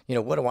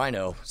 what do I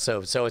know? So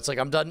it's like,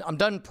 I'm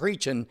done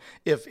preaching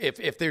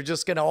if they're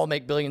just going to all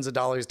make billions of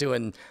dollars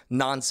doing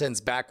nonsense,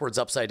 backwards,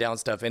 upside down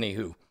stuff.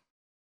 Anywho.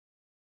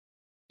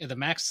 Yeah, the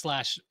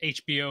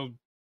Max/HBO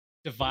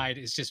divide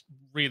is just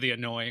really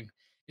annoying.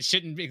 It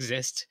shouldn't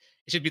exist.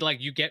 It should be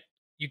like you get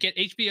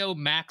HBO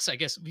Max. I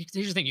guess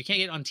here's the thing: you can't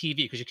get it on TV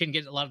because you couldn't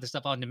get a lot of the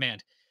stuff on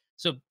demand.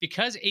 So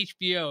because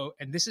HBO,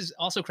 and this is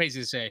also crazy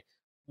to say,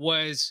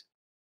 was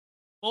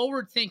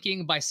forward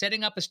thinking by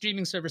setting up a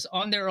streaming service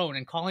on their own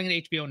and calling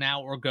it HBO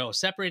Now or Go,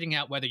 separating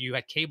out whether you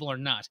had cable or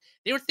not.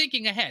 They were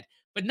thinking ahead,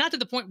 but not to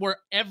the point where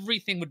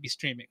everything would be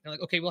streaming. They're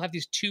like, okay, we'll have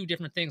these two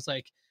different things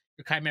like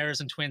your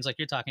chimeras and twins like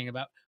you're talking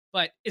about.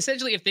 But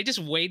essentially, if they just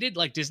waited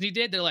like Disney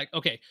did, they're like,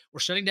 okay, we're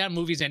shutting down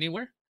Movies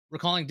Anywhere. We're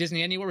calling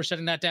Disney Anywhere. We're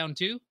shutting that down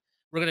too.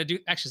 We're going to do,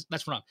 actually,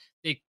 that's wrong.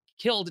 They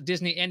killed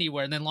Disney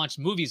Anywhere and then launched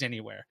Movies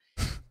Anywhere.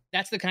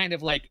 That's the kind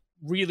of like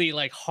really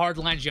like hard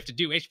lines you have to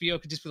do.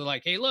 HBO could just be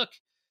like, hey, look,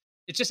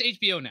 it's just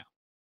HBO now.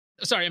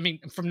 Sorry,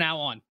 from now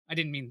on. I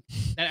didn't mean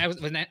that. Was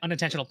an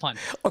unintentional pun.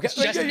 Okay, it's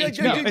just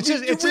HBO. No, it's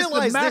just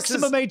the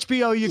maximum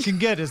HBO you can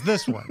get is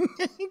this one.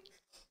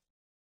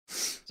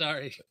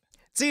 Sorry.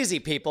 It's easy,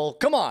 people.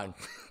 Come on.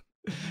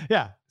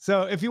 Yeah.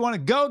 So if you want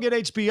to go get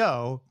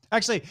HBO,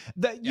 actually,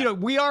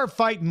 we are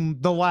fighting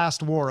the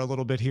last war a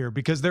little bit here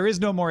because there is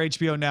no more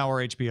HBO Now or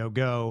HBO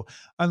Go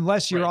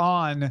unless you're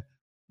on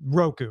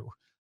Roku.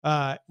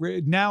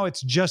 Now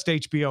it's just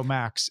HBO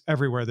Max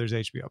everywhere there's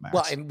HBO Max.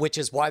 Well, and which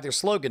is why their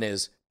slogan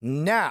is,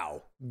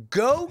 now,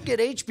 go get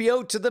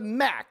HBO to the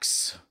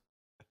max.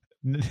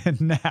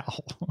 Now.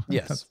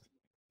 Yes.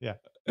 Yeah.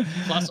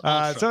 Plus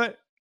so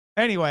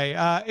anyway,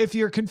 if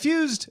you're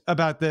confused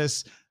about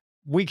this,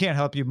 we can't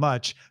help you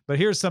much, but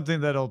here's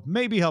something that'll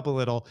maybe help a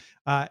little.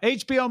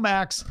 HBO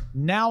Max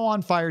now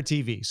on Fire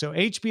TV. So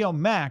HBO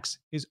Max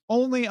is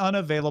only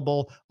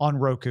unavailable on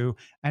Roku,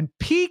 and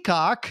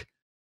Peacock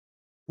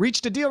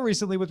reached a deal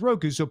recently with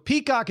Roku. So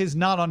Peacock is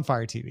not on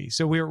Fire TV.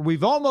 So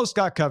we've almost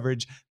got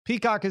coverage.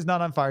 Peacock is not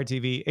on Fire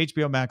TV.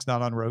 HBO Max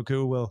not on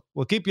Roku.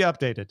 We'll keep you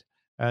updated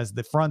as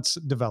the fronts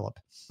develop.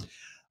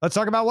 Let's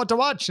talk about what to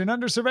watch in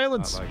Under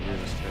Surveillance. I like real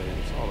estate.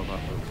 It's all about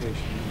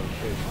location.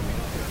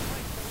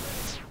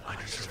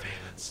 Under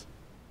Surveillance.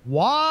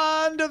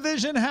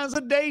 WandaVision has a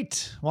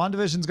date.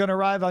 WandaVision's going to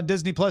arrive on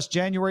Disney Plus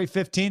January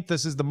 15th.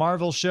 This is the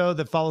Marvel show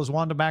that follows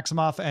Wanda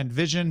Maximoff and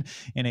Vision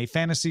in a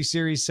fantasy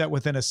series set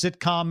within a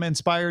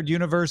sitcom-inspired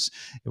universe.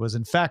 It was,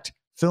 in fact,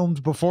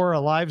 filmed before a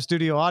live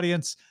studio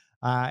audience.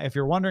 If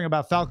you're wondering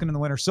about Falcon and the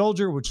Winter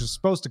Soldier, which was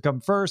supposed to come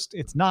first,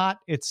 it's not.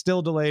 It's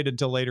still delayed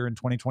until later in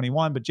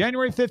 2021, but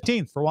January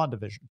 15th for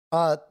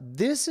WandaVision.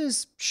 This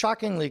is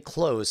shockingly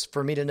close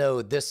for me to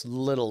know this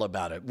little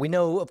about it. We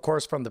know, of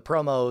course, from the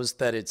promos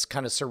that it's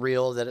kind of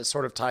surreal, that it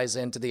sort of ties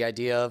into the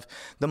idea of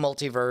the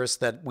multiverse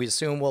that we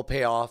assume will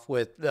pay off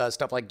with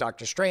stuff like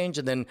Doctor Strange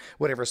and then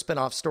whatever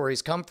spinoff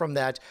stories come from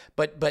that.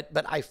 But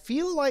I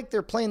feel like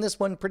they're playing this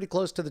one pretty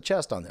close to the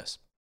chest on this.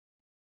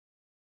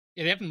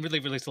 Yeah, they haven't really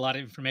released a lot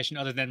of information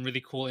other than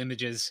really cool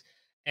images.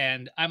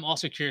 And I'm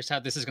also curious how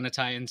this is going to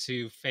tie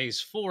into Phase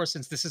 4,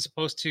 since this is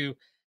supposed to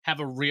have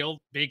a real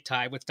big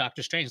tie with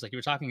Doctor Strange, like you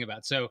were talking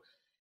about. So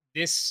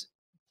this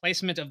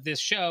placement of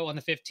this show on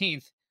the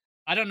 15th,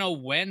 I don't know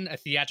when a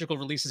theatrical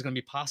release is going to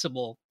be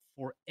possible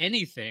for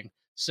anything.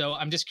 So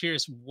I'm just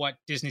curious what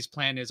Disney's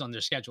plan is on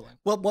their scheduling.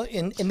 Well,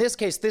 in this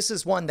case, this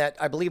is one that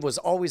I believe was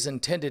always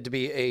intended to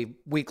be a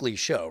weekly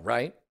show,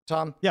 right,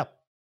 Tom? Yeah.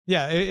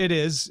 Yeah, it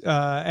is.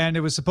 And it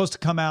was supposed to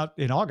come out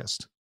in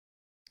August.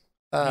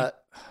 Yeah.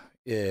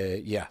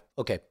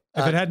 Okay.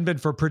 If it hadn't been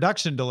for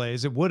production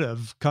delays, it would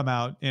have come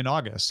out in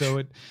August.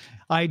 So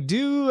I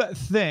do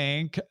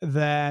think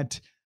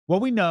that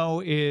what we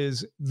know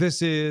is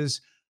this is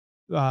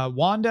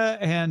Wanda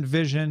and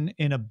Vision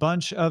in a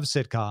bunch of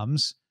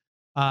sitcoms.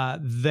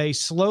 They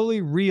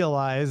slowly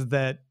realize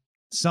that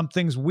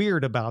something's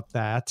weird about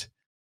that.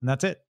 And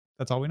that's it.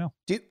 That's all we know.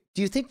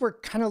 Do you think we're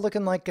kind of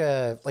looking like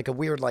a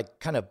weird, like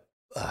kind of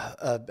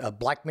a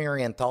Black Mirror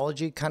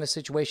anthology kind of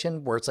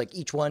situation where it's like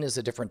each one is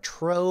a different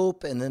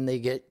trope and then they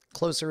get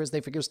closer as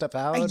they figure stuff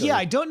out? Yeah,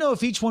 I don't know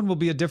if each one will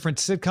be a different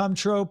sitcom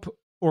trope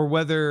or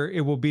whether it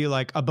will be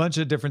like a bunch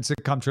of different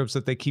sitcom tropes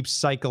that they keep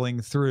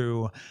cycling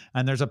through,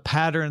 and there's a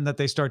pattern that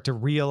they start to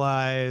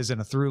realize and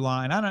a through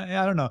line.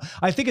 I don't know.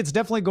 I think it's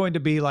definitely going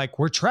to be like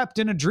we're trapped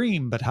in a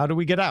dream, but how do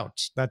we get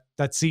out?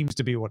 That seems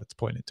to be what it's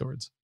pointed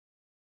towards.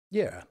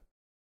 Yeah.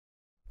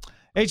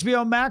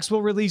 HBO Max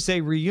will release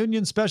a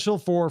reunion special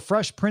for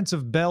Fresh Prince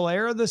of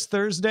Bel-Air this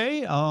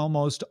Thursday.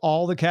 Almost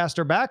all the cast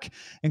are back,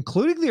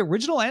 including the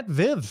original Aunt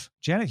Viv,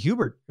 Janet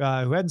Hubert,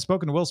 who hadn't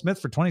spoken to Will Smith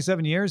for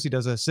 27 years. He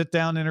does a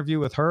sit-down interview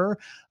with her,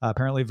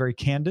 apparently very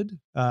candid.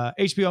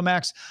 HBO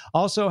Max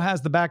also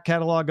has the back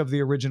catalog of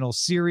the original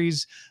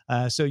series,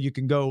 so you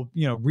can go,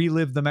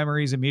 relive the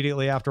memories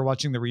immediately after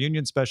watching the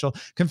reunion special.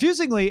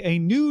 Confusingly, a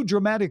new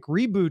dramatic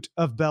reboot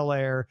of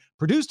Bel-Air,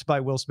 produced by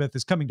Will Smith,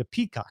 is coming to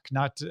Peacock,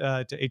 not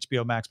to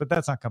HBO Max, but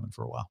that's not coming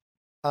for a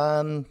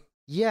while.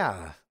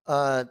 Yeah.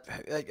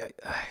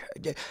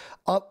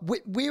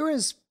 Where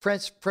is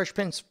Fresh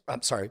Prince?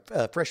 I'm sorry,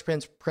 Fresh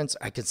Prince.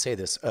 I can say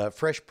this.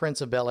 Fresh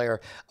Prince of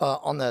Bel-Air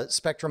on the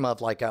spectrum of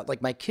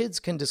like my kids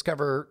can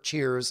discover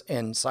Cheers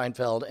and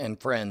Seinfeld and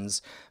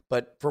Friends,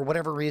 but for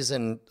whatever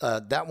reason,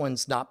 that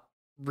one's not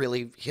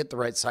really hit the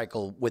right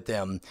cycle with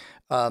them.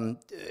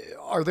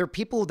 Are there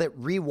people that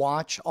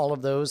rewatch all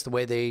of those the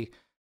way they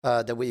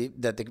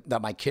that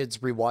my kids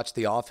rewatch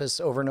The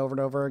Office over and over and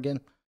over again?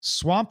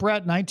 Swamp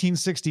Rat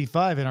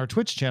 1965 in our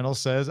Twitch channel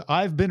says,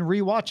 I've been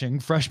rewatching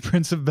Fresh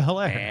Prince of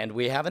Bel-Air. And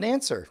we have an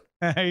answer.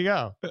 There you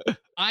go.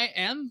 I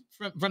am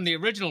from the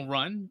original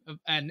run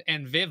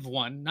and Viv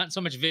 1, not so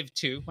much Viv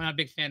 2. I'm not a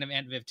big fan of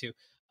Aunt Viv 2.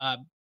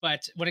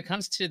 But when it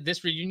comes to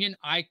this reunion,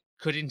 I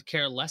couldn't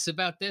care less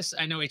about this.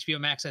 I know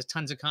HBO Max has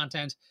tons of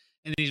content,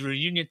 and these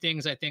reunion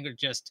things I think are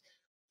just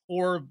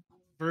poor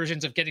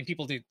versions of getting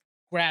people to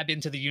grab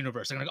into the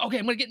universe. I'm like, okay,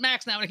 I'm going to get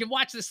Max now and I can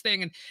watch this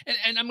thing and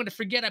I'm going to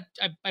forget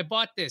I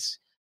bought this.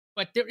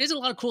 But there is a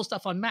lot of cool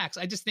stuff on Max.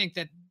 I just think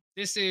that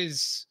it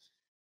is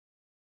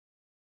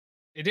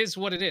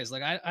what it is.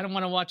 Like, I don't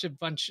want to watch a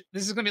bunch.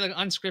 This is going to be like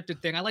an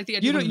unscripted thing. I like the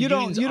idea you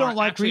don't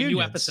like reunions. A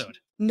new episode.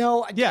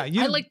 No. Yeah.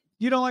 You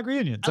don't like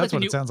reunions. That's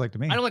what it sounds like to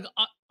me. I don't like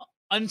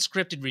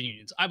unscripted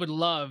reunions. I would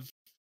love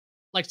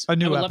a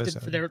new episode.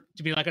 Love for there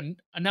to be like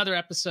another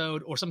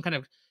episode or some kind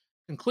of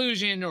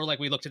conclusion, or like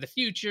we look to the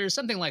future,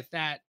 something like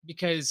that,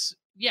 because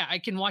I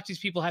can watch these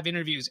people have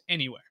interviews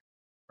anywhere,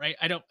 right?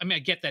 I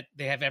get that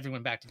they have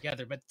everyone back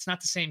together, but it's not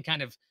the same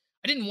kind of.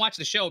 I didn't watch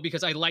the show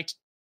because I liked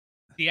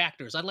the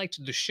actors. I liked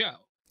the show.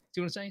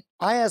 you want to say?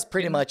 Ayaz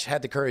pretty much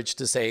had the courage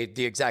to say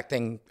the exact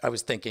thing I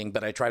was thinking,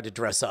 but I tried to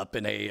dress up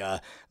in a,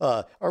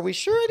 are we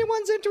sure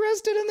anyone's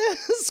interested in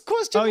this?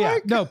 Question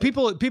mark? Yeah. No,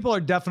 people are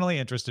definitely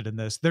interested in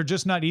this. They're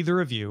just not either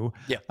of you.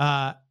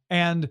 Yeah.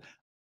 And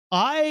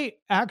I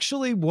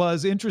actually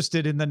was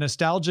interested in the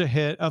nostalgia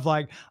hit of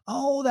like,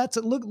 oh,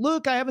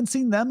 look, I haven't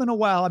seen them in a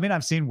while. I mean,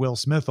 I've seen Will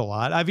Smith a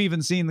lot. I've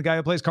even seen the guy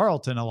who plays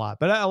Carlton a lot,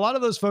 but a lot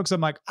of those folks,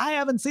 I'm like, I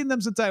haven't seen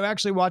them since I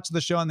actually watched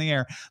the show on the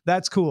air.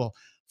 That's cool.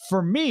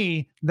 For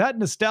me, that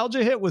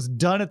nostalgia hit was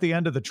done at the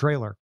end of the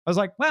trailer. I was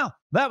like, wow,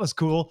 that was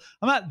cool.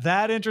 I'm not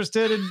that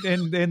interested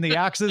in the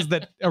axes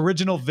that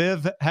original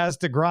Viv has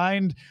to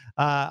grind.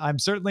 I'm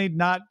certainly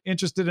not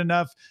interested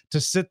enough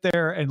to sit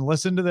there and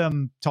listen to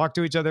them talk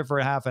to each other for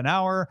a half an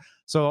hour.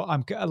 So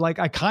I'm like,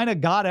 I kind of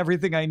got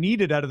everything I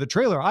needed out of the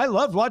trailer. I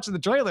loved watching the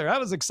trailer. That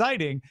was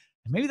exciting.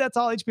 And maybe that's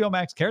all HBO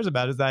Max cares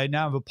about, is that I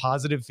now have a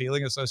positive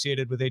feeling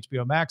associated with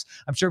HBO Max.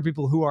 I'm sure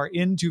people who are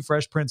into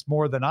Fresh Prince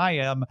more than I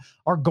am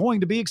are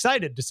going to be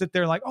excited to sit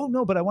there like, oh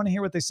no, but I want to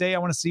hear what they say. I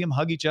want to see them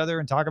hug each other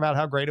and talk about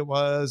how great it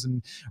was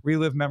and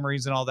relive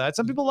memories and all that.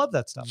 Some people love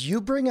that stuff.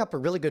 You bring up a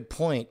really good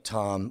point,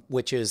 Tom,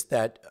 which is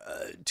that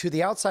to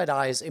the outside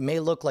eyes, it may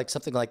look like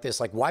something like this.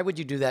 Like, why would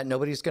you do that?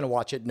 Nobody's going to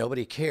watch it.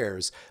 Nobody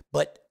cares.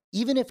 But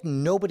even if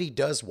nobody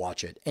does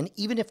watch it, and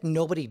even if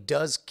nobody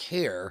does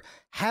care,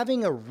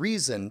 having a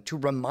reason to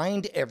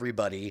remind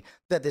everybody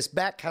that this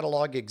back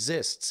catalog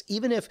exists,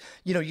 even if,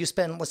 you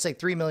spend, let's say,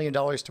 $3 million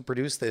to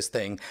produce this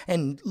thing,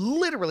 and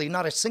literally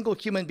not a single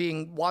human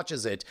being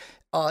watches it,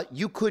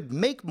 you could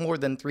make more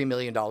than $3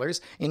 million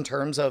in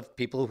terms of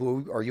people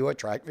who are you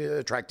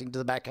attracting to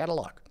the back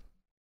catalog.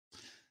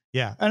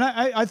 Yeah, and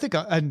I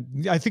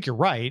think you're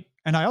right,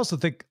 and I also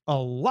think a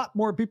lot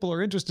more people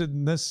are interested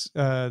in this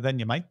than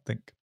you might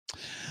think.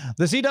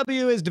 The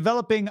CW is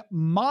developing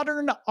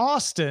Modern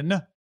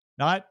Austen,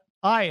 not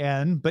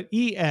I-N, but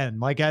E-N,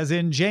 like as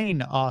in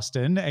Jane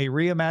Austen, a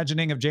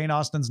reimagining of Jane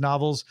Austen's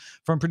novels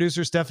from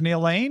producer Stephanie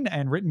Lane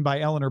and written by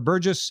Eleanor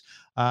Burgess.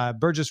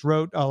 Burgess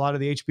wrote a lot of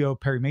the HBO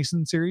Perry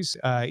Mason series.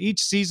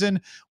 Each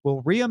season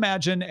will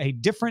reimagine a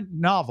different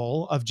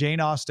novel of Jane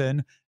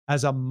Austen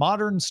as a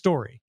modern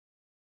story.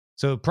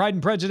 So Pride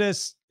and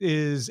Prejudice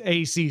is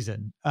a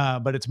season,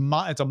 but it's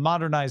a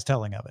modernized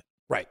telling of it.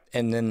 Right.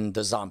 And then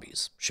the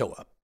zombies show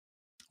up.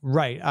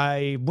 Right.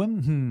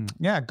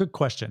 Yeah, good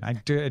question. I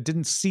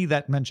didn't see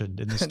that mentioned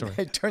in the story.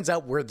 It turns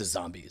out we're the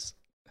zombies.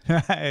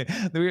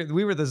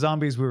 We were the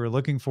zombies we were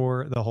looking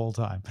for the whole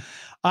time.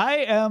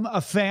 I am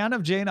a fan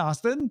of Jane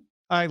Austen.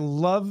 I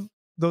love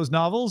those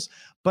novels,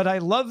 but I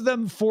love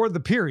them for the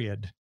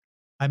period.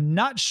 I'm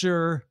not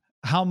sure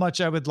how much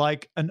I would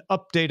like an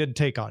updated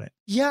take on it.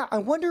 Yeah, I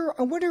wonder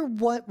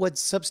what would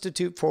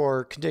substitute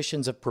for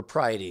Conditions of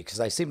Propriety, because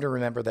I seem to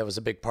remember that was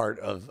a big part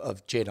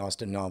of Jane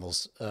Austen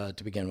novels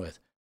to begin with.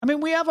 I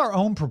mean, we have our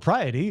own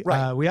propriety.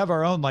 Right. We have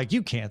our own, like,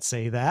 you can't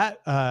say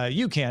that.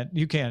 You can't,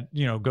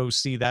 go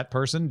see that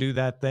person, do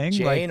that thing.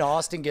 Jane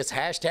Austen gets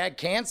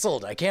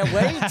 #canceled. I can't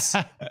wait.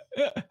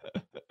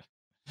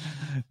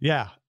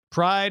 Yeah.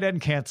 Pride and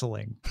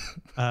Canceling.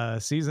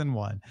 Season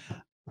 1.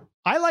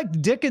 I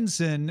liked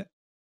Dickinson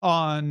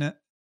on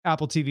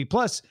Apple TV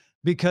Plus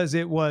because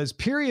it was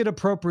period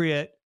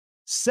appropriate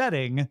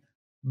setting,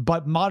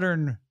 but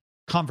modern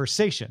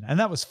conversation. And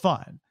that was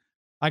fun.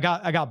 I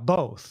got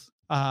both.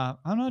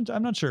 I'm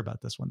not sure about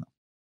this one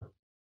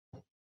though.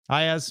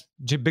 As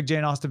big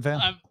Jane Austen fan.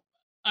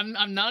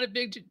 I'm not a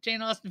big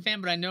Jane Austen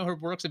fan, but I know her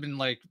works have been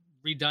like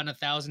redone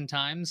 1,000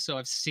 times. So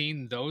I've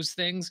seen those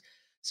things.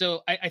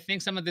 So I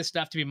think some of this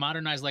stuff to be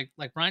modernized,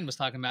 like Brian was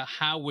talking about,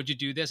 how would you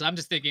do this? I'm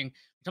just thinking,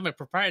 talking about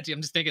propriety,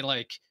 I'm just thinking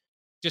like,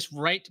 just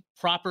write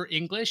proper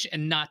English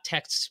and not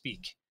text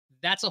speak.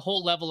 That's a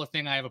whole level of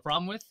thing I have a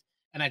problem with.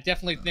 And I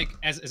definitely think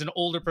as an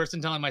older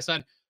person telling my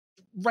son,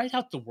 write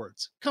out the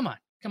words. Come on.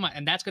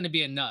 And that's going to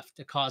be enough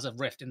to cause a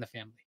rift in the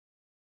family.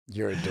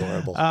 You're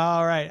adorable.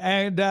 All right.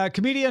 And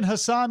comedian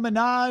Hasan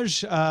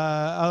Minhaj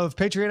of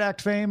Patriot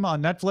Act fame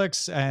on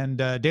Netflix and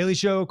Daily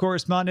Show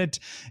correspondent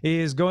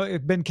is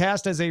been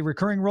cast as a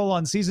recurring role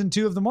on season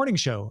 2 of The Morning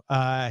Show.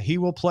 He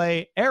will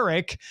play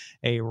Eric,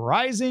 a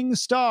rising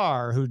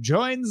star who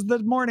joins the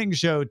Morning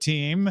Show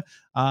team.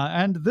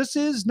 And this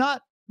is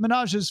not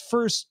Minhaj's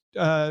first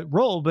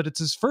role, but it's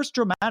his first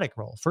dramatic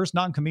role, first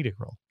non-comedic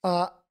role.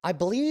 I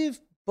believe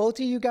both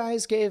of you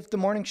guys gave The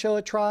Morning Show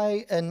a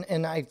try, and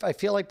I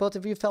feel like both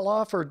of you fell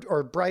off,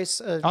 or Bryce.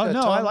 No,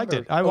 I liked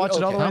it. I watched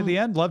it all the way to the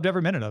end. Loved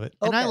every minute of it.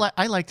 And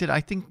I liked it. I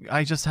think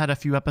I just had a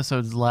few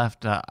episodes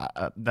left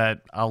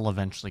that I'll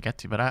eventually get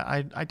to, but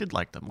I did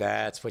like them.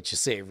 That's what you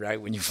say, right?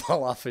 When you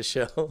fall off a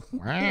show. What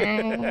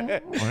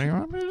do you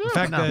want me to do? In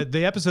fact,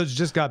 the episodes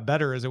just got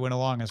better as it went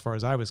along, as far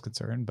as I was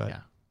concerned. But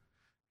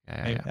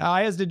yeah.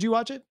 Ayaz, did you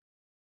watch it?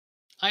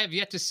 I have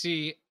yet to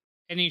see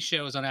any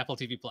shows on Apple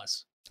TV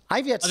Plus.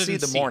 I've yet to see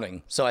The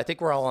Morning, so I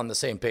think we're all on the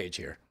same page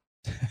here.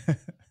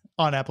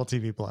 On Apple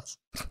TV Plus.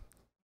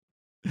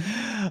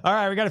 All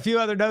right, we got a few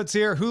other notes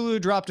here.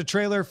 Hulu dropped a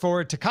trailer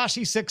for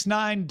Tekashi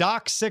 6ix9ine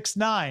Doc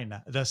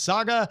 6ix9ine, the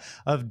saga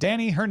of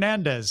Danny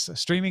Hernandez,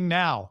 streaming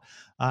now.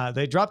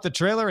 They dropped the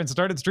trailer and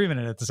started streaming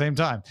it at the same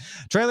time.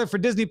 Trailer for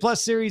Disney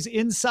Plus series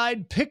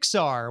Inside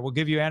Pixar will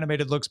give you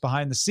animated looks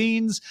behind the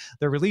scenes.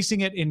 They're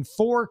releasing it in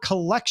 4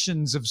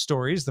 collections of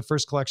stories. The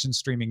first collection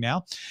streaming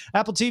now.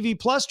 Apple TV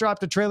Plus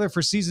dropped a trailer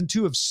for season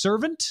 2 of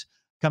Servant,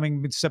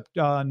 coming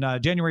on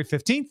January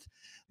 15th.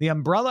 The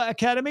Umbrella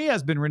Academy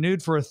has been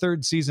renewed for a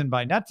 3rd season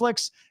by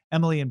Netflix.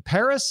 Emily in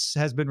Paris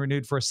has been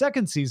renewed for a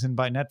 2nd season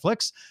by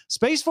Netflix.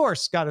 Space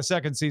Force got a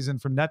 2nd season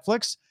from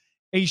Netflix.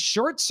 A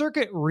Short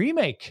Circuit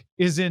remake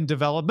is in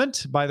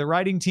development by the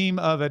writing team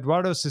of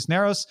Eduardo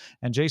Cisneros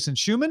and Jason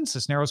Schumann.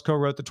 Cisneros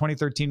co-wrote the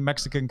 2013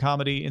 Mexican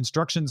comedy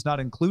Instructions Not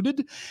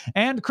Included.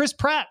 And Chris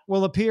Pratt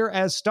will appear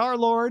as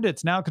Star-Lord.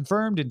 It's now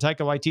confirmed in Taika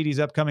Waititi's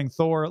upcoming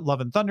Thor Love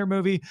and Thunder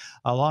movie,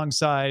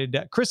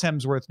 alongside Chris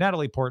Hemsworth,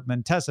 Natalie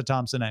Portman, Tessa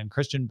Thompson, and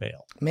Christian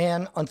Bale.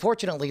 Man,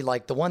 unfortunately,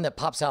 like the one that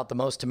pops out the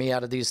most to me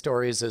out of these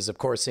stories is, of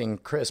course, seeing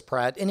Chris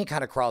Pratt, any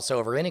kind of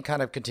crossover, any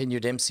kind of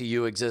continued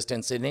MCU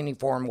existence in any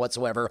form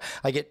whatsoever.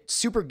 I get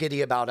super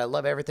giddy about it. I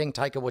love everything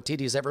Taika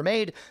Waititi's ever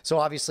made. So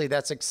obviously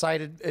that's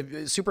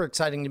super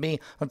exciting to me.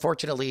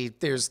 Unfortunately,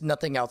 there's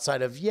nothing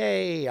outside of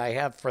yay I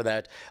have for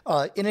that.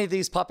 Any of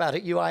these pop out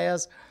at you,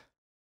 Ayaz?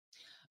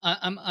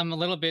 I'm a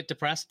little bit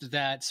depressed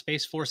that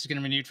Space Force is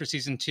getting renewed for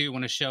season 2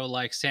 when a show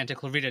like Santa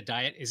Clarita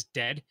Diet is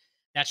dead.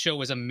 That show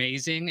was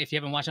amazing. If you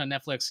haven't watched it on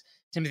Netflix,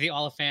 Timothy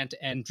Olyphant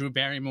and Drew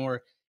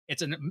Barrymore,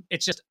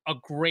 it's just a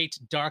great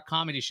dark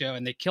comedy show,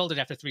 and they killed it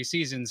after 3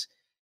 seasons.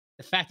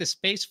 The fact that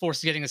Space Force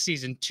is getting a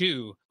season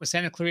 2, but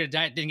Santa Clarita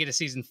Diet didn't get a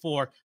season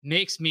 4,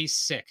 makes me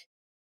sick.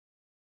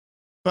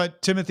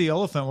 But Timothy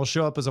Olyphant will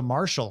show up as a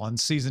marshal on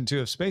season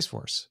 2 of Space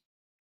Force.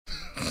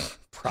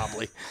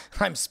 Probably.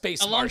 I'm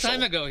Space Marshal. A long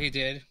time ago he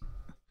did.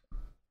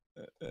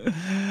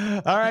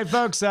 All right,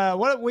 folks.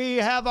 What we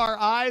have our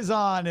eyes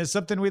on is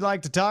something we'd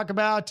like to talk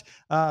about.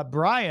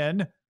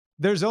 Brian,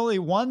 there's only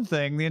one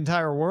thing the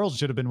entire world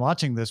should have been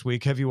watching this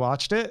week. Have you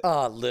watched it?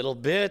 A little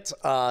bit.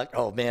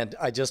 Oh, man,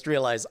 I just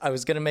realized I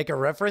was going to make a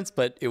reference,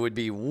 but it would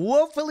be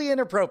woefully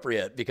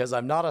inappropriate because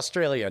I'm not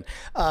Australian.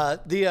 Yeah,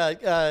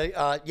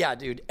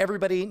 dude,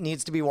 everybody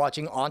needs to be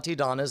watching Aunty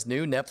Donna's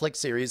new Netflix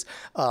series,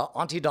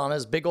 Aunty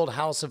Donna's Big Old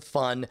House of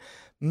Fun.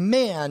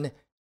 Man,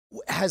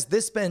 has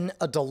this been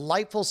a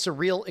delightful,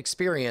 surreal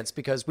experience,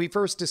 because we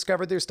first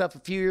discovered their stuff a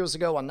few years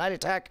ago on Night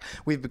Attack.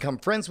 We've become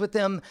friends with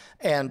them,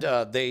 and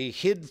they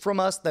hid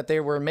from us that they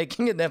were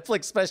making a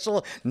Netflix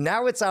special.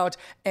 Now it's out,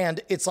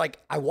 and it's like,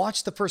 I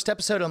watched the first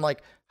episode, I'm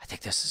like, I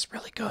think this is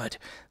really good.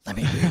 Let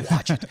me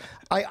rewatch it.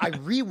 I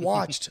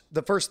rewatched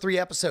the first 3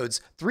 episodes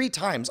 3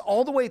 times,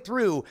 all the way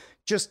through,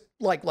 just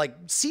like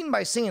scene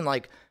by scene,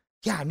 like,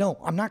 yeah, no,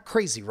 I'm not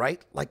crazy,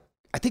 right? Like,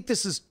 I think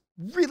this is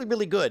really,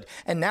 really good.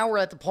 And now we're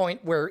at the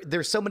point where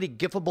there's so many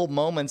gifable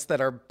moments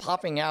that are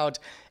popping out.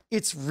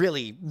 It's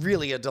really,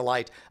 really a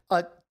delight.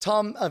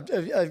 Tom,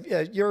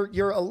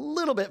 you're a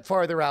little bit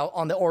farther out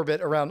on the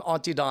orbit around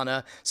Aunty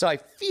Donna, so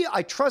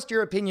I trust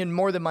your opinion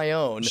more than my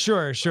own.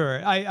 Sure.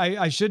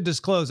 I should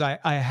disclose I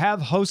have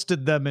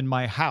hosted them in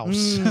my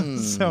house,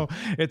 so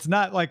it's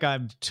not like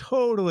I'm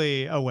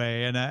totally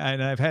away, and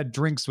I've had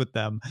drinks with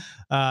them.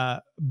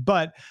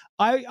 But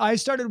I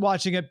started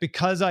watching it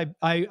because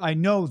I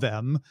know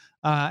them.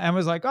 And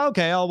was like,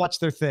 okay, I'll watch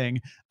their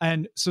thing.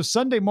 And so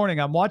Sunday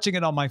morning, I'm watching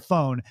it on my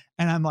phone,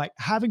 and I'm like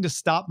having to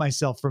stop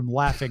myself from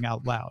laughing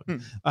out loud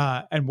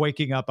and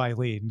waking up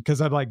Eileen,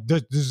 because I'm like,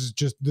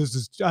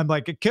 I'm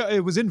like,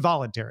 it was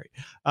involuntary.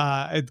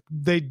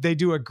 They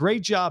do a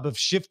great job of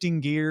shifting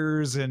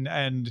gears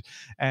and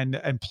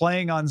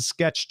playing on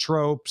sketch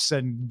tropes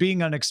and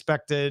being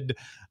unexpected.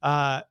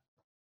 I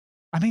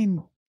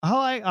mean,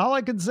 all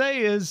I can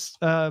say is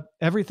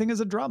everything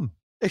is a drum.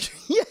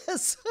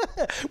 Yes.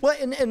 Well,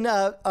 and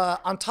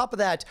on top of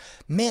that,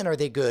 man, are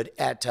they good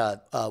at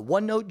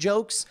one-note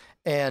jokes,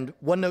 and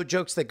one-note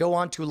jokes that go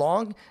on too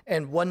long,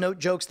 and one-note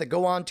jokes that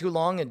go on too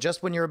long, and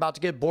just when you're about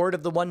to get bored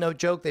of the one-note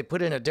joke, they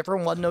put in a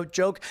different one-note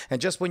joke,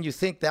 and just when you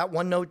think that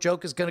one-note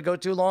joke is going to go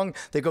too long,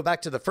 they go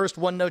back to the first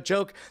one-note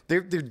joke.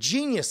 They're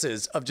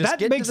geniuses of just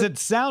that makes it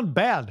sound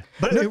bad,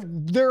 but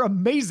they're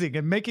amazing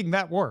at making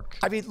that work.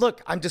 I mean,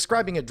 look, I'm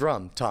describing a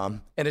drum,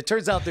 Tom, and it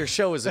turns out their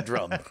show is a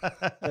drum.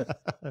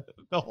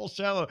 The whole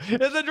show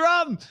is a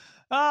drum.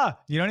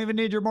 You don't even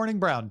need your morning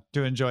brown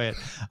to enjoy it.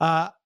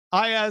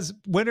 Ayaz,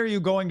 when are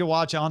you going to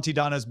watch Aunty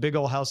Donna's Big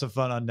Old House of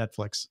Fun on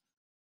Netflix?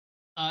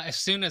 As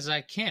soon as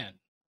I can.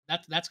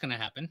 That's going to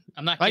happen.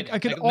 I'm not kidding. I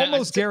can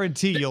almost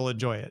guarantee you'll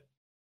enjoy it.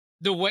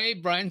 The way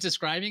Brian's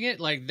describing it,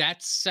 like,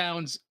 that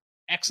sounds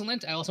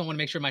excellent. I also want to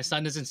make sure my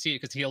son doesn't see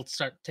it, because he'll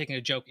start taking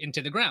a joke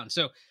into the ground.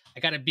 So I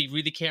got to be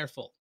really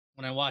careful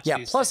when I watch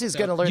these. Plus he's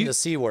going to learn the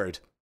C word.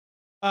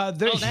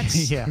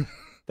 Yeah,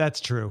 that's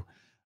true.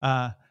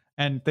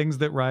 And things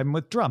that rhyme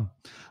with drum.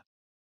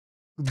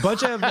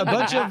 Bunch of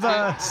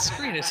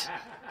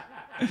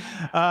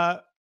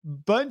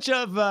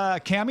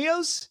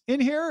cameos in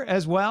here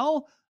as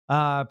well.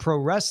 Pro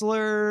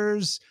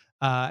wrestlers,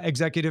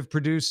 executive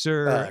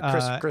producer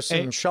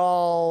Kristen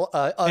Schaal,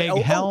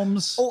 Egg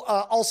Helms.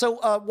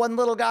 Also one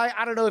little guy.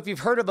 I don't know if you've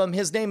heard of him.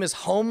 His name is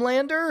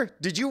Homelander.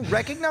 Did you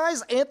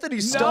recognize Anthony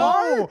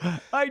Starr? No,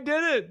 I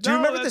didn't. Do you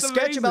remember the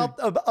sketch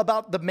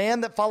about the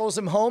man that follows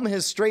him home,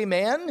 his stray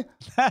man?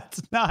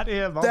 That's not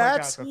him.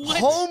 That's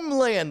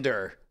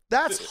Homelander.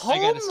 That's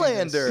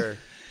Homelander.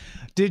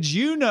 Did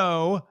you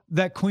know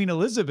that Queen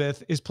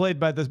Elizabeth is played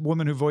by the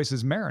woman who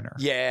voices Mariner?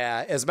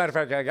 Yeah, as a matter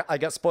of fact, I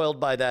got spoiled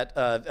by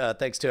that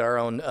thanks to our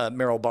own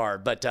Meryl Barr.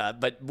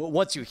 But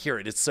once you hear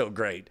it, it's so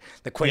great.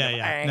 The Queen of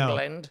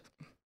England.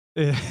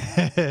 No.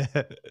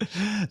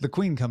 The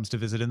Queen comes to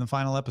visit in the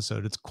final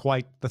episode. It's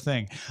quite the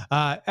thing.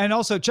 And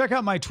also check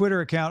out my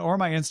Twitter account or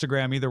my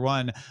Instagram, either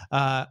one.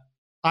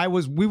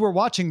 We were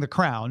watching The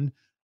Crown,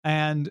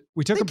 and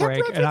we took a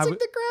break, and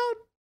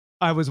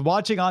I was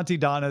watching Auntie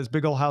Donna's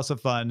Big Ol' House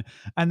of Fun,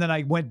 and then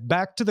I went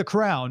back to The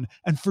Crown,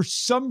 and for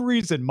some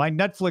reason, my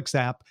Netflix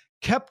app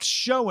kept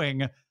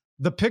showing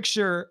the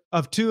picture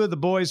of two of the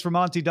boys from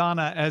Auntie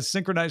Donna as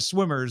synchronized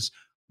swimmers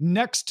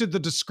next to the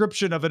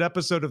description of an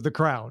episode of The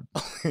Crown.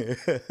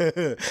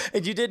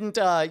 And you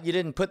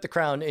didn't put the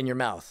crown in your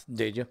mouth,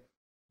 did you?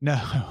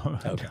 No.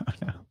 Okay.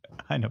 No.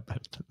 I know better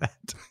than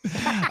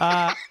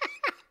that.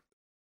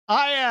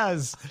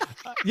 Ayaz.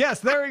 Yes,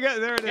 there we go.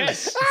 There it is.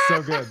 Yes.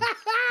 So good.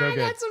 So good.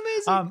 That's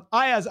amazing.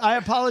 Ayaz, I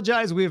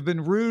apologize. We have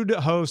been rude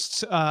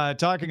hosts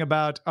talking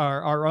about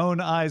our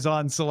own Eyes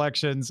On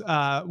selections.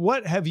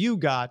 What have you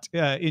got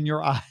in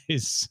your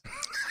eyes?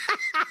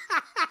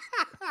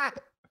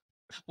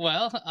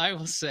 Well, I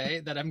will say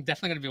that I'm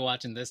definitely going to be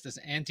watching this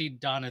Auntie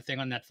Donna thing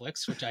on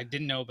Netflix, which I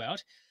didn't know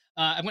about.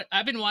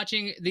 I've been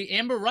watching the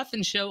Amber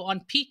Ruffin show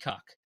on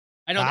Peacock.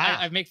 I know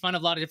I make fun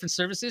of a lot of different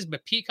services,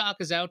 but Peacock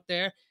is out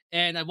there.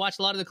 And I watched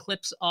a lot of the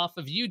clips off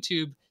of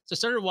YouTube. So I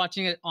started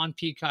watching it on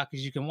Peacock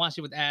because you can watch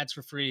it with ads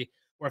for free.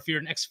 Or if you're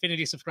an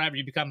Xfinity subscriber,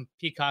 you become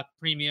Peacock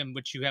Premium,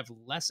 which you have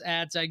less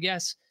ads, I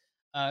guess.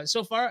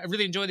 So far, I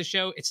really enjoy the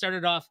show. It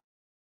started off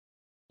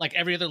like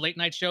every other late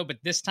night show, but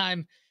this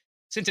time,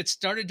 since it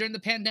started during the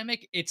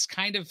pandemic, it's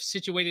kind of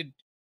situated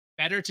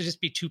better to just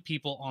be two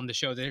people on the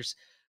show. There's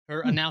her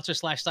announcer /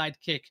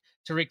 sidekick,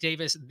 Tariq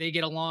Davis. They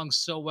get along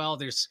so well.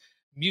 There's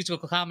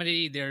musical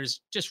comedy.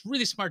 There's just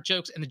really smart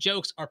jokes, and the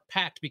jokes are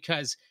packed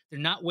because they're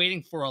not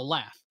waiting for a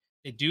laugh.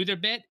 They do their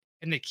bit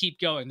and they keep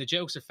going. The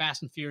jokes are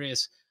fast and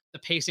furious. The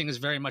pacing is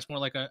very much more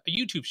like a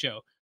YouTube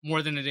show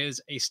more than it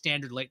is a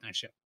standard late night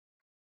show.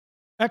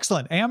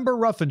 Excellent. Amber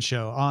Ruffin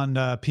show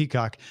on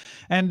Peacock.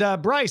 And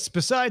Bryce,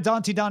 besides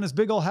Auntie Donna's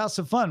Big Ol' House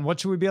of Fun, what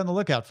should we be on the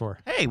lookout for?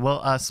 Hey,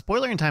 well,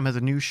 Spoilering Time has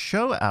a new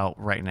show out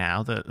right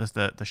now,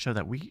 the show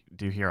that we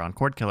do here on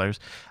Cord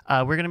Killers.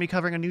 We're going to be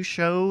covering a new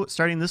show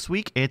starting this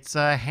week. It's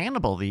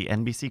Hannibal, the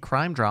NBC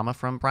crime drama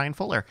from Bryan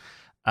Fuller.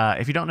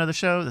 If you don't know the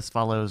show, this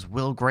follows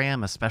Will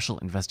Graham, a special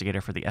investigator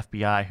for the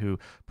FBI who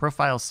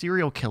profiles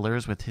serial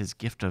killers with his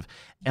gift of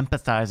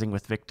empathizing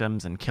with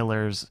victims and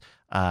killers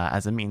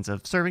as a means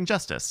of serving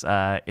justice.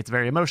 It's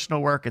very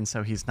emotional work, and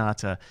so he's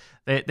not...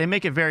 They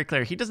make it very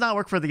clear he does not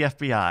work for the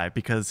FBI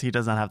because he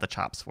does not have the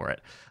chops for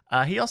it.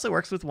 He also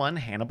works with one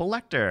Hannibal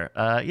Lecter.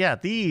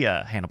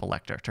 The Hannibal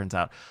Lecter, turns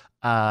out.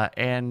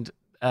 And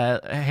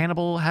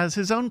Hannibal has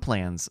his own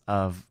plans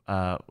of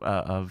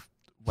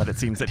what it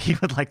seems that he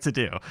would like to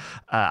do.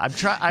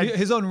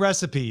 His own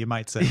recipe, you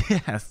might say.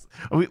 Yes,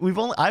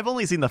 I've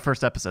only seen the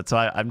first episode, so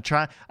I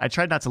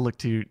tried not to look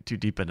too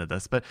deep into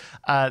this. But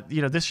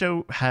this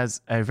show has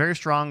a very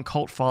strong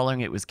cult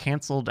following. It was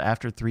canceled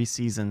after 3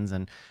 seasons,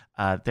 and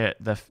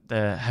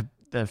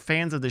the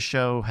fans of the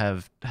show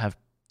have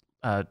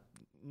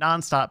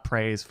nonstop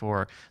praise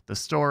for the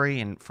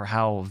story and for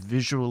how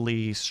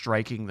visually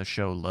striking the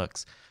show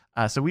looks.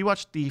 So we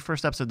watched the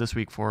first episode this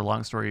week for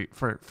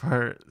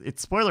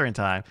it's spoiler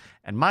time,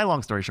 and my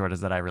long story short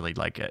is that I really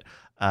like it.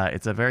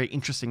 It's a very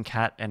interesting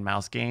cat and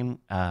mouse game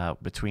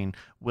between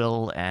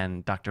Will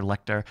and Dr.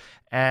 Lecter,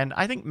 and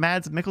I think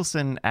Mads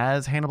Mikkelsen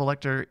as Hannibal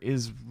Lecter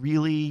is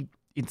really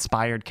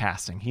inspired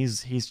casting.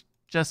 He's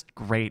just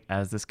great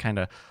as this kind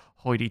of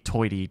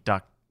hoity-toity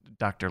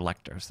Dr.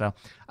 Lecter. So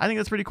I think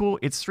that's pretty cool.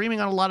 It's streaming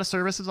on a lot of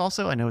services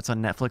also. I know it's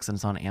on Netflix and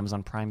it's on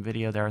Amazon Prime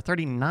Video. There are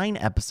 39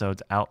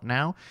 episodes out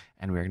now,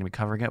 and we're going to be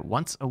covering it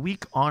once a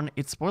week on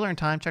It's Spoiler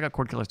Time. Check out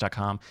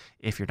cordkillers.com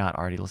if you're not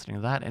already listening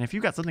to that. And if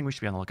you've got something we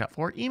should be on the lookout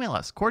for, email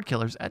us,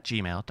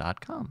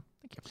 cordkillers@gmail.com.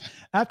 Thank you.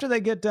 After they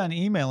get done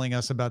emailing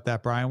us about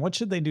that, Brian, what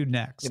should they do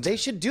next? They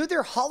should do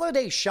their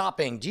holiday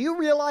shopping. Do you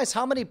realize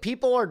how many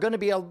people are going to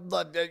be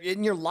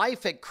in your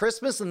life at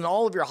Christmas and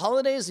all of your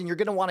holidays, and you're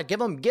going to want to give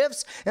them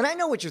gifts? And I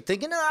know what you're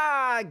thinking.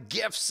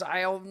 Gifts.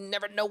 I'll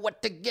never know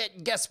what to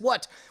get. Guess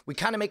what? We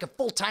kind of make a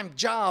full-time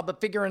job of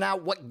figuring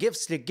out what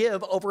gifts to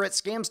give over at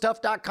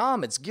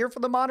scamstuff.com. It's gear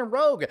for the modern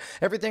rogue.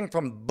 Everything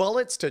from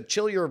bullets to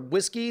chill your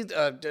whiskey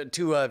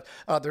to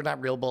they're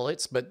not real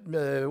bullets, but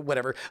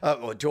whatever,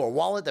 to a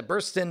wallet that bursts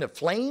bursts into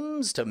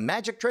flames to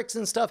magic tricks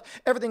and stuff.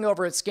 Everything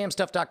over at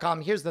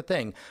scamstuff.com. Here's the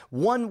thing.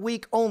 1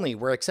 week only,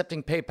 we're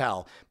accepting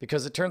PayPal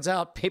because it turns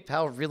out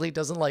PayPal really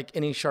doesn't like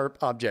any sharp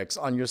objects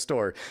on your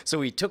store. So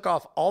we took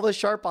off all the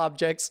sharp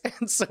objects,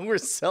 and so we're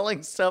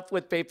selling stuff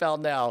with PayPal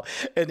now.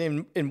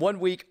 And in 1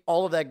 week,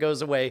 all of that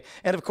goes away.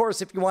 And of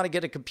course, if you want to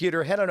get a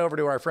computer, head on over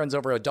to our friends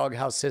over at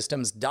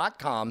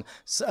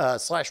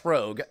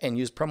doghousesystems.com/rogue and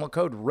use promo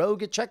code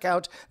ROGUE at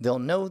checkout. They'll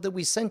know that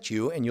we sent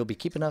you, and you'll be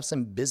keeping us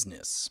in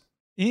business.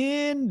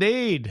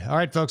 Indeed. All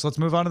right, folks, let's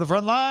move on to the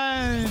front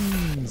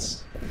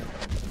lines.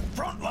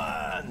 Front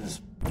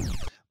lines.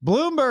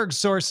 Bloomberg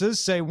sources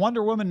say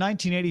Wonder Woman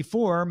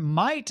 1984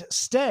 might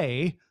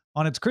stay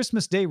on its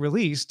Christmas Day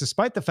release,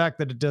 despite the fact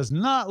that it does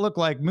not look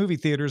like movie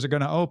theaters are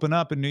going to open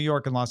up in New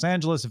York and Los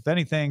Angeles. If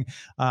anything,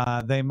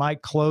 they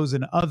might close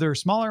in other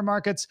smaller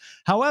markets.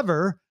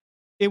 However,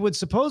 it would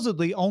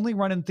supposedly only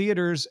run in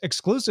theaters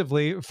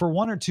exclusively for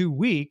 1 or 2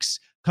 weeks,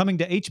 coming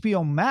to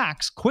HBO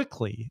Max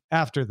quickly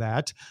after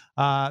that.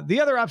 The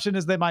other option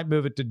is they might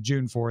move it to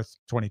June 4th,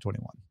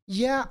 2021.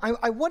 Yeah,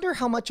 I wonder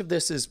how much of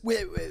this is...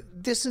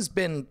 This has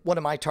been one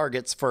of my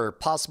targets for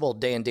possible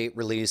day and date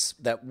release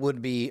that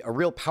would be a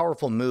real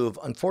powerful move.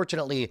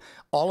 Unfortunately,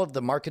 all of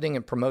the marketing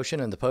and promotion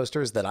and the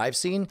posters that I've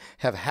seen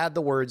have had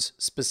the words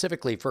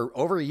specifically for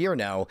over a year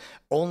now,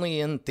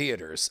 only in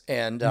theaters.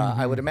 And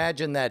I would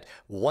imagine that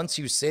once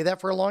you say that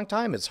for a long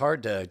time, it's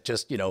hard to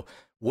just,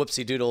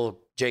 whoopsie doodle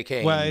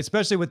JK. Well,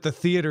 especially with the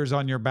theaters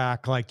on your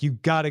back, like, you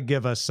got to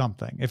give us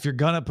something. If you're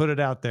going to put it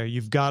out there,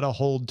 you've got to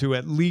hold to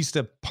at least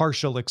a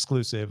partial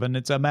exclusive. And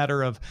it's a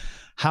matter of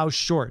how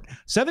short.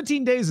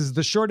 17 days is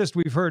the shortest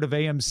we've heard of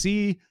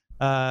AMC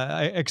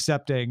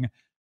accepting,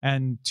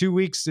 and 2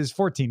 weeks is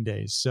 14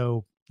 days.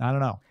 So I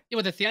don't know. Yeah,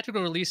 would the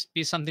theatrical release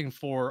be something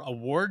for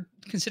award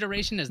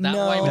consideration? Is that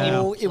no, why we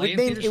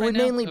need to it would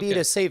mainly be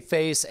to save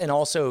face and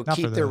also Not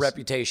keep their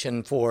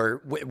reputation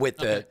with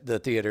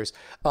the theaters.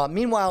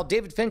 Meanwhile,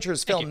 David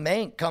Fincher's film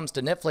Mank comes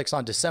to Netflix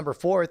on December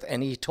 4th,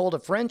 and he told a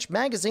French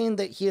magazine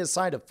that he has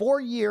signed a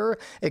 4-year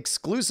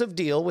exclusive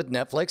deal with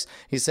Netflix.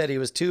 He said he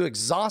was too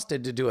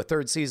exhausted to do a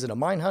 3rd season of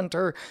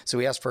Mindhunter, so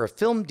he asked for a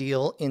film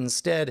deal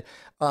instead.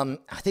 I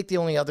think the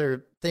only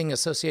other thing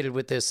associated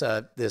with this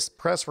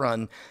press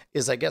run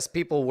is, I guess,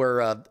 people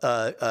were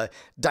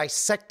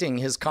dissecting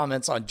his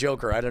comments on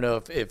Joker. I don't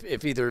know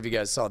if either of you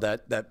guys saw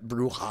that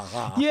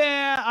brouhaha.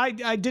 Yeah,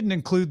 I didn't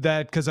include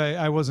that because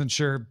I wasn't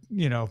sure,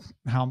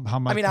 how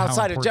much. I mean,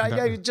 outside of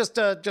just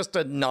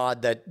a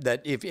nod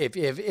that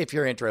if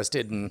you're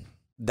interested in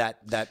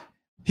that.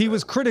 He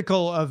was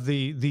critical of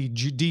the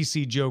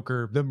DC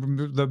Joker, the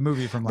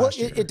movie from last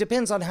year. It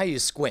depends on how you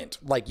squint.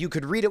 Like, you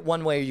could read it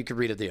one way or you could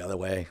read it the other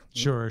way.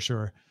 Sure.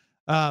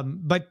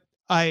 But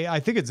I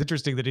think it's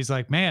interesting that he's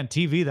like, man,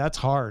 TV, that's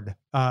hard.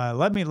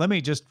 Let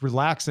me just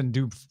relax and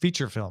do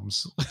feature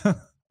films.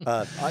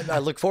 I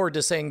look forward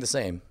to saying the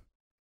same.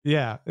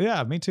 Yeah,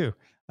 me too.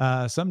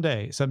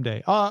 Someday.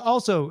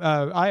 Also,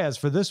 Ayaz,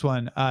 for this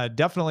one,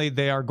 definitely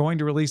they are going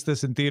to release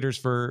this in theaters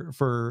for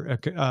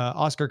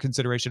Oscar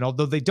consideration,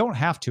 although they don't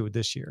have to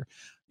this year.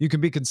 You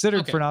can be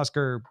considered for an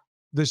Oscar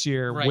this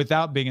year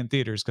without being in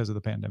theaters because of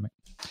the pandemic.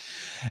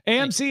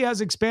 AMC has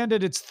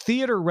expanded its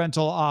theater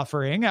rental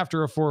offering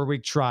after a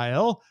 4-week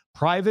trial.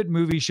 Private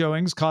movie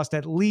showings cost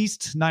at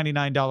least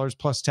 $99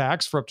 plus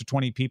tax for up to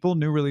 20 people.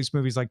 New release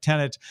movies like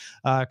Tenet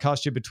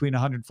cost you between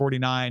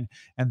 $149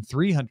 and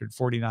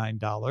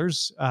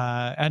 $349.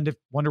 And if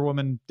Wonder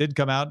Woman did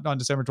come out on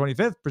December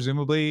 25th,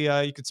 presumably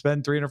you could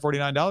spend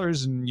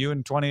 $349 and you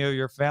and 20 of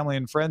your family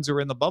and friends who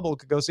are in the bubble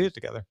could go see it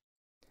together.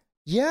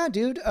 Yeah,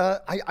 dude.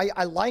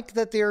 I like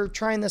that they're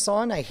trying this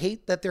on. I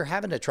hate that they're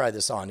having to try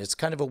this on. It's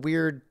kind of a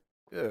weird,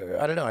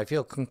 I don't know. I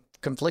feel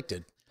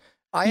conflicted.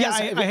 I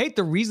hate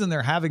the reason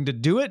they're having to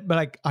do it,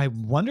 but I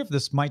wonder if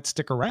this might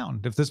stick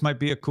around, if this might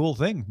be a cool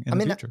thing in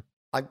the future.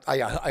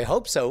 I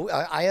hope so.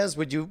 Ayaz,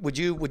 would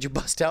you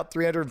bust out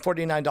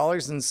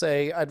 $349 and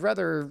say, I'd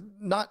rather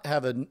not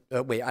have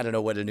wait, I don't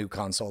know what a new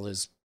console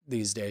is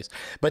these days,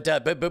 but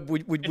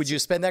would you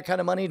spend that kind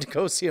of money to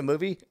go see a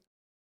movie?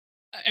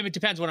 I mean, it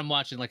depends what I'm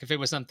watching. Like, if it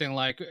was something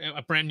like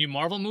a brand new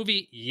Marvel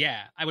movie,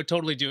 yeah, I would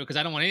totally do it because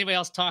I don't want anybody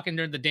else talking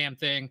during the damn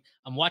thing.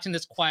 I'm watching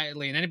this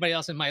quietly, and anybody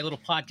else in my little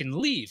pod can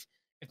leave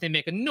if they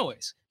make a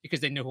noise because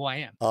they know who I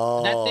am.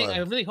 Oh. That thing, I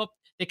really hope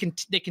they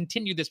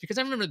continue this because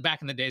I remember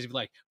back in the days, it'd be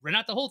like, rent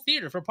out the whole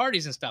theater for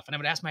parties and stuff. And I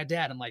would ask my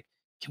dad, I'm like,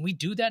 can we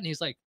do that? And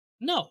he's like,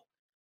 no.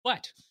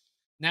 But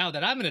now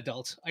that I'm an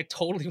adult, I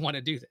totally want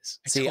to do this.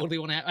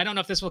 I don't know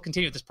if this will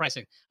continue at this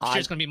pricing. I'm sure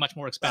it's going to be much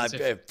more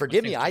expensive.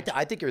 Forgive me. I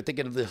think you're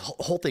thinking of the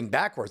whole thing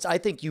backwards. I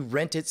think you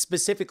rent it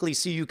specifically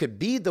so you could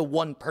be the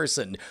one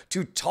person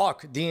to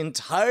talk the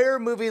entire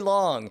movie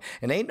long.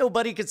 And ain't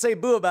nobody could say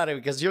boo about it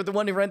because you're the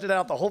one who rented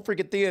out the whole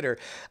freaking theater.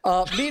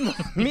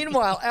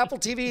 Meanwhile, Apple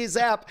TV's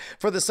app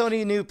for the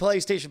Sony new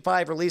PlayStation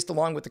 5 released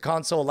along with the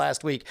console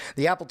last week.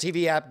 The Apple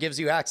TV app gives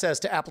you access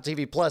to Apple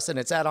TV Plus and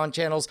its add-on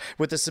channels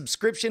with a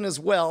subscription as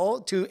well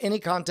to any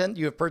content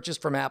you have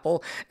purchased from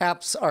Apple.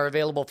 Apps are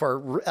available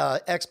for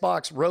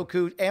Xbox,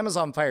 Roku,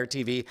 Amazon Fire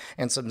TV,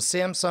 and some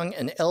Samsung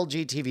and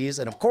LG TVs,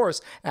 and of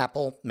course,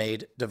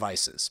 Apple-made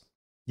devices.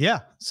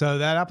 Yeah, so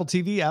that Apple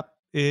TV app,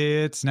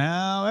 it's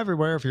now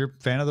everywhere if you're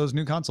a fan of those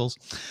new consoles.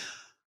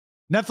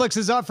 Netflix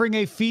is offering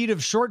a feed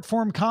of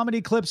short-form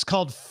comedy clips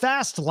called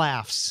Fast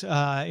Laughs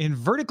in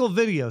vertical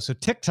video, so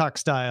TikTok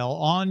style,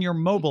 on your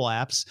mobile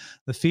apps.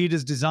 The feed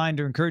is designed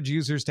to encourage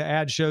users to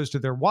add shows to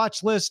their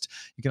watch list.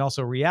 You can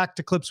also react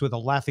to clips with a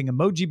laughing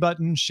emoji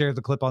button, share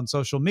the clip on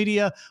social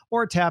media,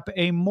 or tap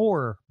a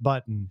More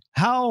button.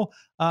 How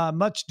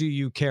much do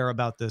you care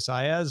about this,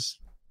 Ayaz?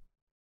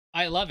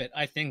 I love it.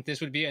 I think this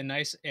would be a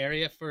nice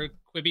area for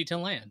Quibi to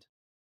land.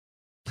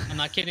 I'm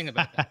not kidding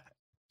about that.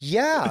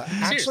 Yeah,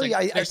 actually,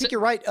 I think you're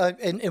right.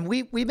 And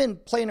we've been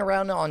playing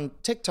around on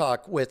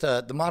TikTok with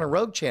the Mono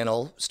Rogue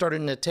channel,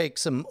 starting to take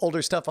some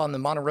older stuff on the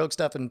Mono Rogue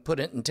stuff and put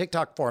it in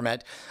TikTok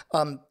format.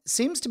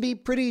 Seems to be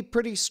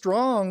pretty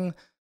strong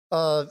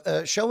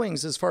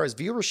showings as far as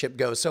viewership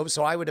goes.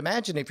 So I would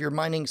imagine if you're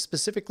mining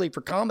specifically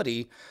for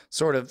comedy,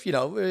 sort of,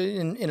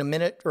 in a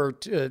minute or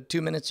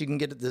 2 minutes, you can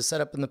get the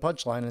setup and the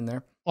punchline in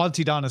there.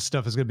 Auntie Donna's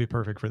stuff is going to be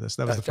perfect for this.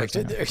 That was the first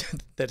thing.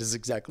 That is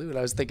exactly what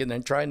I was thinking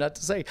and trying not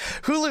to say.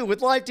 Hulu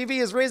with Live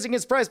TV is raising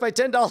its price by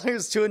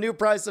 $10 to a new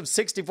price of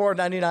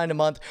 $64.99 a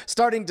month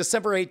starting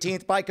December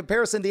 18th. By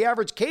comparison, the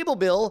average cable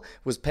bill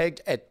was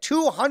pegged at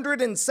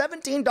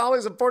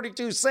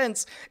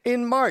 $217.42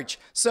 in March.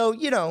 So,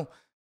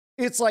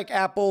 it's like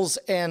apples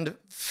and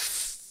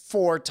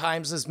 4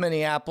 times as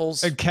many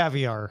apples. And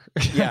caviar.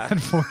 Yeah.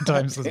 And 4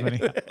 times as many.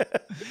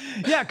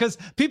 Yeah, because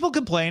people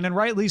complain, and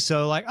rightly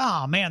so, like,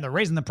 oh man, they're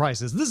raising the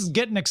prices. This is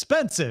getting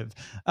expensive.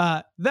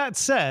 That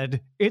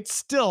said, it's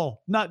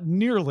still not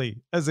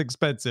nearly as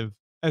expensive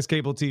as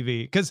cable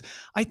TV. Because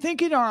I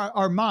think in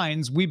our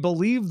minds, we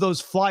believe those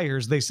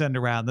flyers they send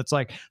around. That's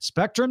like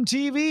Spectrum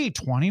TV,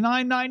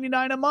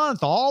 $29.99 a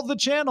month, all the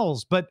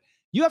channels. But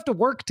you have to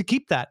work to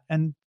keep that.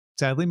 And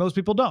sadly, most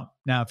people don't.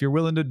 Now, if you're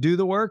willing to do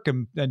the work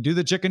and do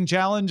the chicken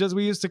challenge, as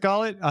we used to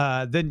call it,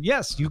 then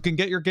yes, you can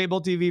get your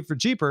cable TV for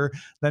cheaper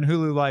than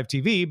Hulu Live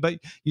TV, but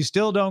you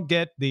still don't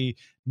get the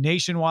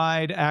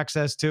nationwide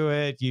access to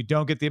it. You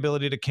don't get the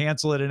ability to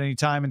cancel it at any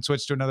time and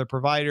switch to another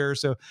provider.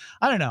 So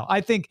I don't know.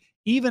 I think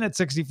even at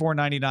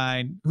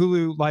 $64.99,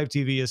 Hulu Live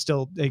TV is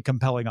still a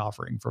compelling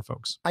offering for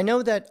folks. I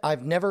know that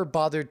I've never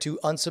bothered to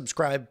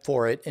unsubscribe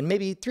for it, and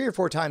maybe 3 or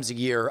 4 times a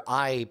year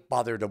I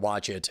bother to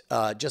watch it,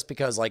 just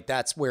because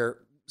that's where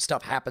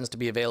stuff happens to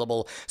be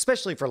available,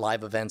 especially for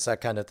live events,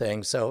 that kind of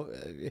thing. So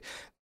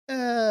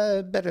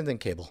better than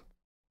cable.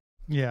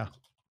 Yeah.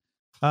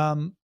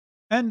 And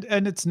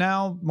it's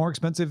now more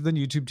expensive than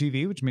YouTube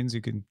TV, which means you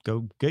can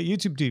go get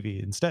YouTube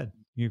TV instead.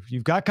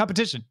 You've got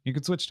competition. You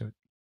can switch to it.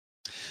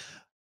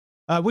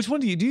 Which one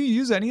do you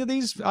use any of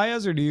these,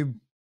 Ayaz, or do you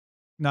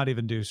not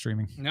even do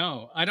streaming?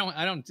 No, I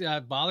don't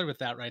bother with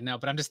that right now,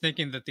 but I'm just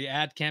thinking that the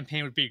ad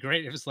campaign would be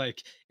great. It was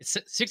like, it's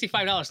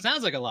 $65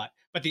 sounds like a lot,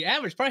 but the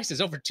average price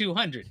is over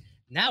 $200.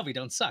 Now we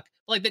don't suck.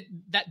 Like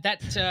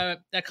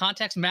that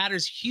context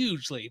matters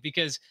hugely,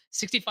 because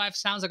 65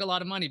 sounds like a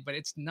lot of money, but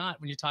it's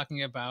not when you're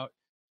talking about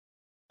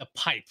the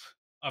pipe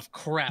of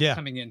crap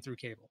coming in through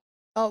cable.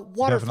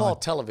 Waterfall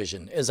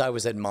television, as I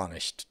was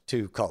admonished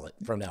to call it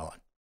from now on.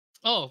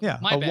 Oh, yeah,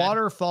 my bad.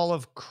 Waterfall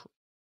of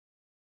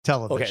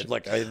television. Okay,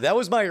 look, that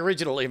was my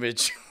original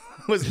image.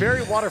 It was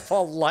very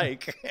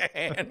waterfall-like.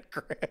 And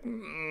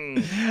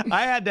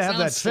I had to have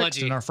that sludgy.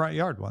 fixed in our front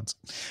yard once.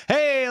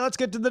 Hey, let's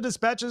get to the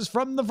dispatches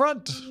from the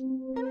front.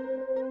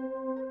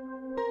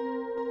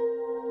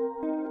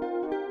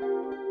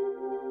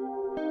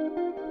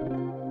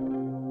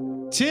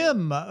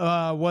 Tim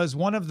was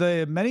one of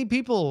the many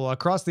people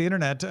across the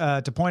internet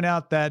to point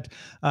out that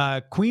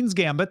Queen's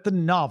Gambit, the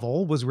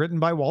novel, was written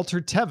by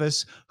Walter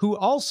Tevis, who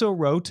also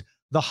wrote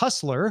The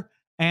Hustler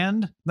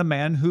and The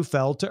Man Who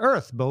Fell to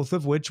Earth, both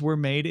of which were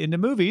made into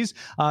movies.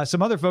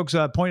 Some other folks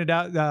pointed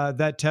out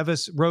that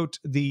Tevis wrote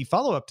the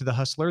follow-up to The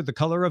Hustler, The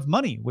Color of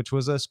Money, which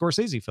was a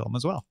Scorsese film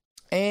as well.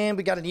 And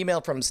we got an email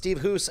from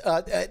Steve Hoos.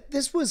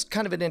 This was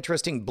kind of an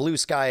interesting blue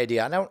sky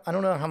idea. I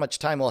don't know how much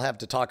time we'll have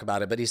to talk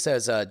about it, but he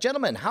says,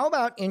 gentlemen, how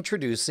about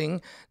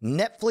introducing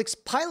Netflix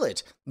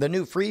Pilot, the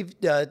new free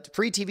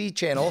TV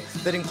channel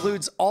that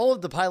includes all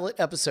of the pilot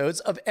episodes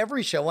of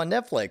every show on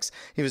Netflix?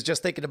 He was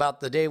just thinking about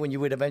the day when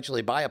you would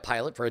eventually buy a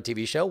pilot for a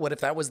TV show. What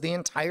if that was the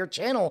entire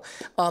channel?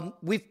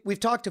 We've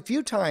talked a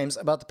few times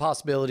about the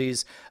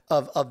possibilities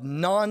of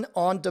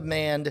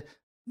non-on-demand,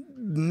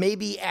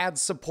 maybe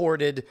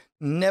ad-supported,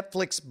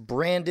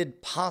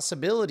 Netflix-branded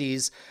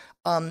possibilities.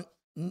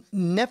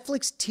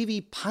 Netflix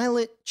TV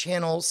Pilot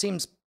channel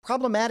seems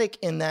problematic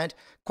in that,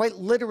 quite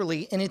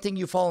literally, anything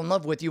you fall in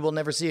love with, you will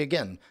never see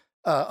again.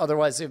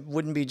 Otherwise, it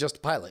wouldn't be just a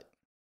pilot.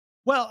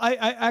 Well, I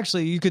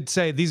actually, you could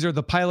say these are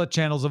the pilot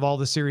channels of all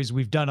the series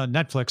we've done on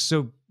Netflix.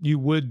 So it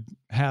would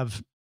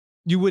have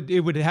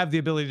the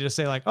ability to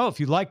say like, oh, if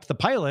you liked the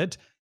pilot,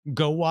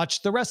 go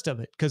watch the rest of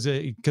it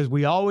because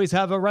we always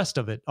have a rest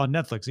of it on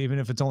Netflix, even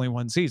if it's only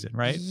one season,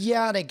 right?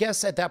 Yeah, and I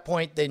guess at that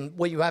point, then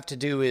what you have to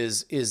do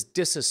is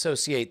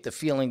disassociate the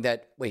feeling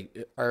that, wait,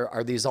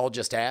 are these all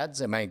just ads?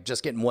 Am I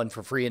just getting one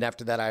for free and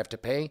after that I have to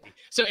pay?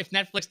 So if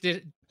Netflix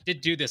did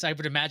do this, I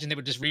would imagine they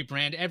would just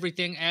rebrand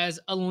everything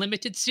as a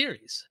limited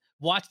series.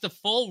 Watch the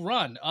full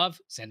run of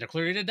Santa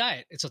Clarita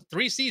Diet. It's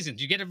 3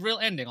 seasons. You get a real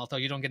ending, although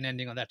you don't get an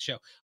ending on that show.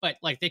 But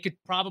like they could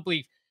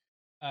probably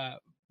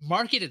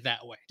market it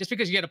that way, just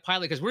because you get a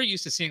pilot, because we're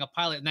used to seeing a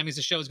pilot and that means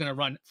the show is going to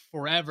run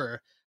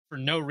forever for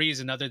no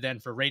reason other than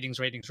for ratings.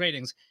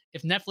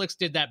 If Netflix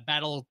did that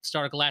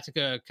Battlestar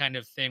Galactica kind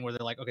of thing where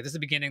they're like, okay, this is the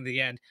beginning, the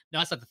end. No,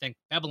 that's not the thing.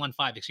 Babylon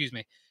 5, excuse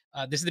me.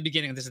 This is the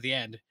beginning, this is the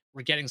end.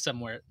 We're getting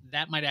somewhere.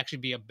 That might actually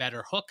be a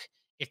better hook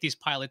if these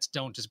pilots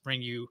don't just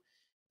bring you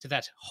to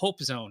that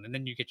hope zone and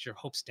then you get your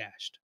hopes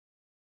dashed.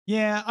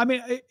 Yeah, I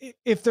mean,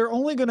 if they're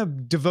only going to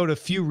devote a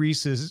few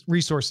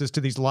resources to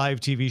these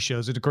live TV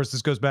shows, and of course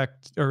this goes back,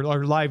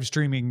 or live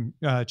streaming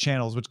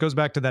channels, which goes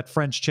back to that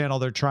French channel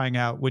they're trying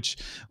out, which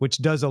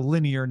does a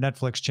linear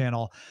Netflix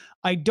channel.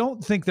 I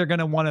don't think they're going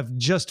to want to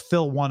just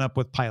fill one up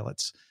with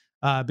pilots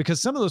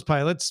because some of those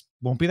pilots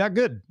won't be that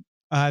good.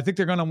 I think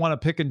they're going to want to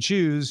pick and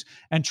choose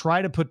and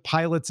try to put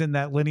pilots in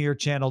that linear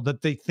channel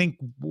that they think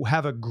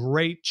have a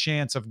great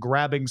chance of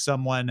grabbing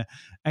someone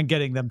and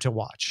getting them to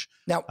watch.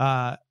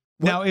 Now,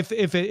 if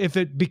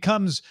it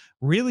becomes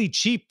really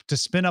cheap to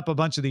spin up a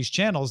bunch of these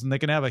channels and they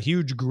can have a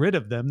huge grid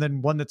of them,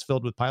 then one that's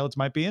filled with pilots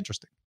might be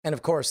interesting. And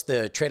of course,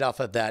 the trade-off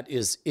of that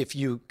is if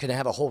you can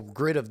have a whole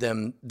grid of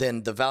them,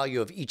 then the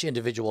value of each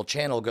individual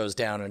channel goes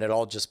down and it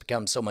all just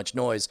becomes so much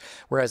noise.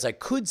 Whereas I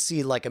could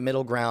see like a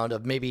middle ground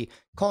of maybe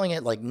calling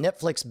it like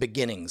Netflix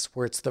Beginnings,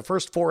 where it's the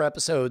first 4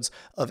 episodes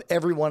of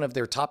every one of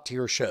their top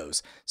tier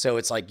shows. So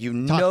it's like,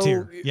 top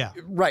tier, yeah.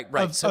 Right.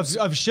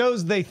 Of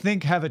shows they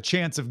think have a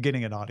chance of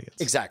getting an audience.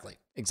 Exactly.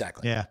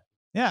 Yeah,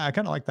 I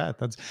kind of like that.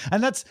 That's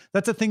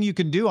a thing you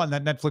can do on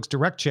that Netflix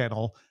Direct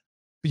channel,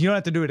 but you don't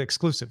have to do it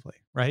exclusively,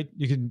 right?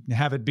 You can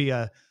have it be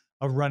a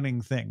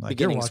running thing, like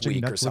you're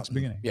watching Netflix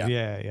Beginning.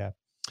 Yeah.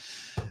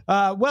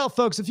 Well,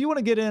 folks, if you want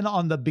to get in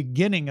on the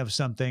beginning of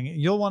something,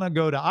 you'll want to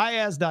go to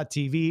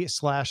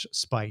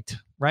iaz.tv/spite,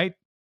 right?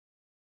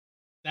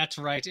 That's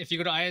right. If you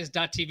go to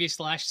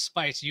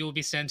iaz.tv/spite, you will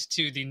be sent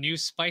to the new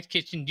Spite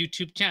Kitchen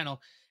YouTube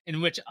channel,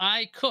 in which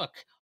I cook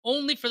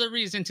only for the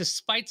reason to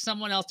spite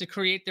someone else to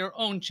create their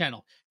own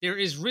channel. There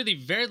is really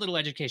very little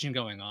education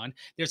going on.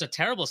 There's a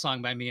terrible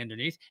song by me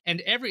underneath, and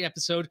every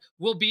episode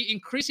will be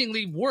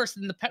increasingly worse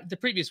than the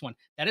previous one.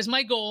 That is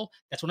my goal.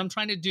 That's what I'm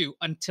trying to do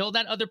until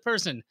that other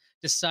person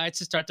decides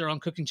to start their own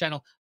cooking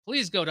channel.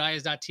 Please go to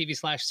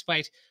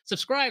iaz.tv/spite.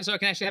 Subscribe so I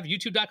can actually have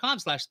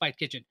youtube.com/Spite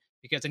Kitchen,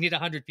 because I need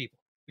 100 people.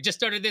 We just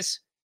started this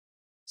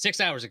 6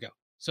 hours ago.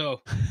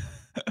 So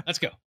let's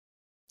go.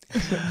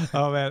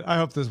 Oh man, I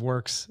hope this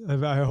works.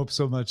 I hope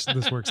so much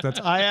this works. That's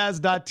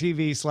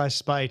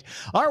iaz.tv/spite.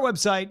 Our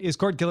website is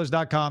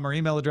cordkillers.com. Our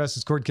email address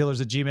is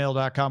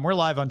cordkillers@gmail.com. We're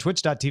live on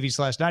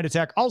twitch.tv/Night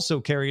Attack,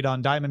 also carried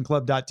on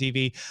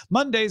diamondclub.tv,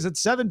 Mondays at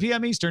 7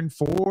 p.m. Eastern,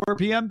 4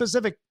 p.m.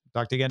 Pacific.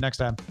 Talk to you again next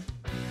time.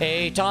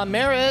 Hey, Tom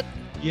Merritt.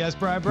 Yes,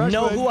 Brian Brushwood.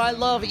 Know who I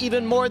love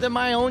even more than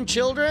my own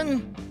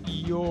children?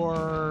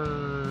 Your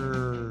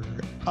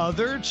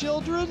other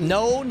children?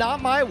 No, not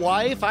my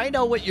wife. I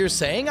know what you're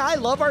saying. I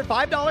love our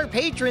 $5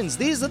 patrons.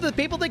 These are the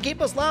people that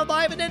keep us loud,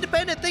 live, and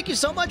independent. Thank you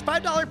so much,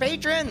 $5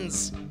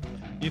 patrons.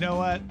 You know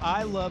what?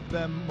 I love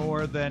them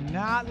more than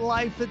not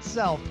life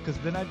itself, because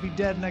then I'd be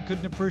dead and I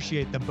couldn't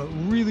appreciate them, but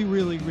really,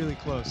 really, really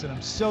close. And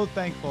I'm so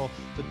thankful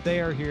that they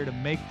are here to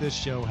make this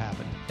show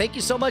happen. Thank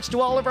you so much to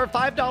all of our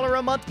 $5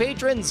 a month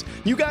patrons.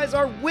 You guys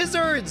are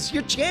wizards.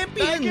 You're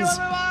champions. Thank you,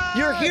 everyone.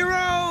 You're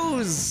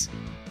heroes.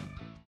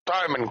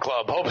 Diamond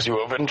Club hopes you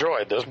have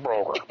enjoyed this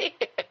program.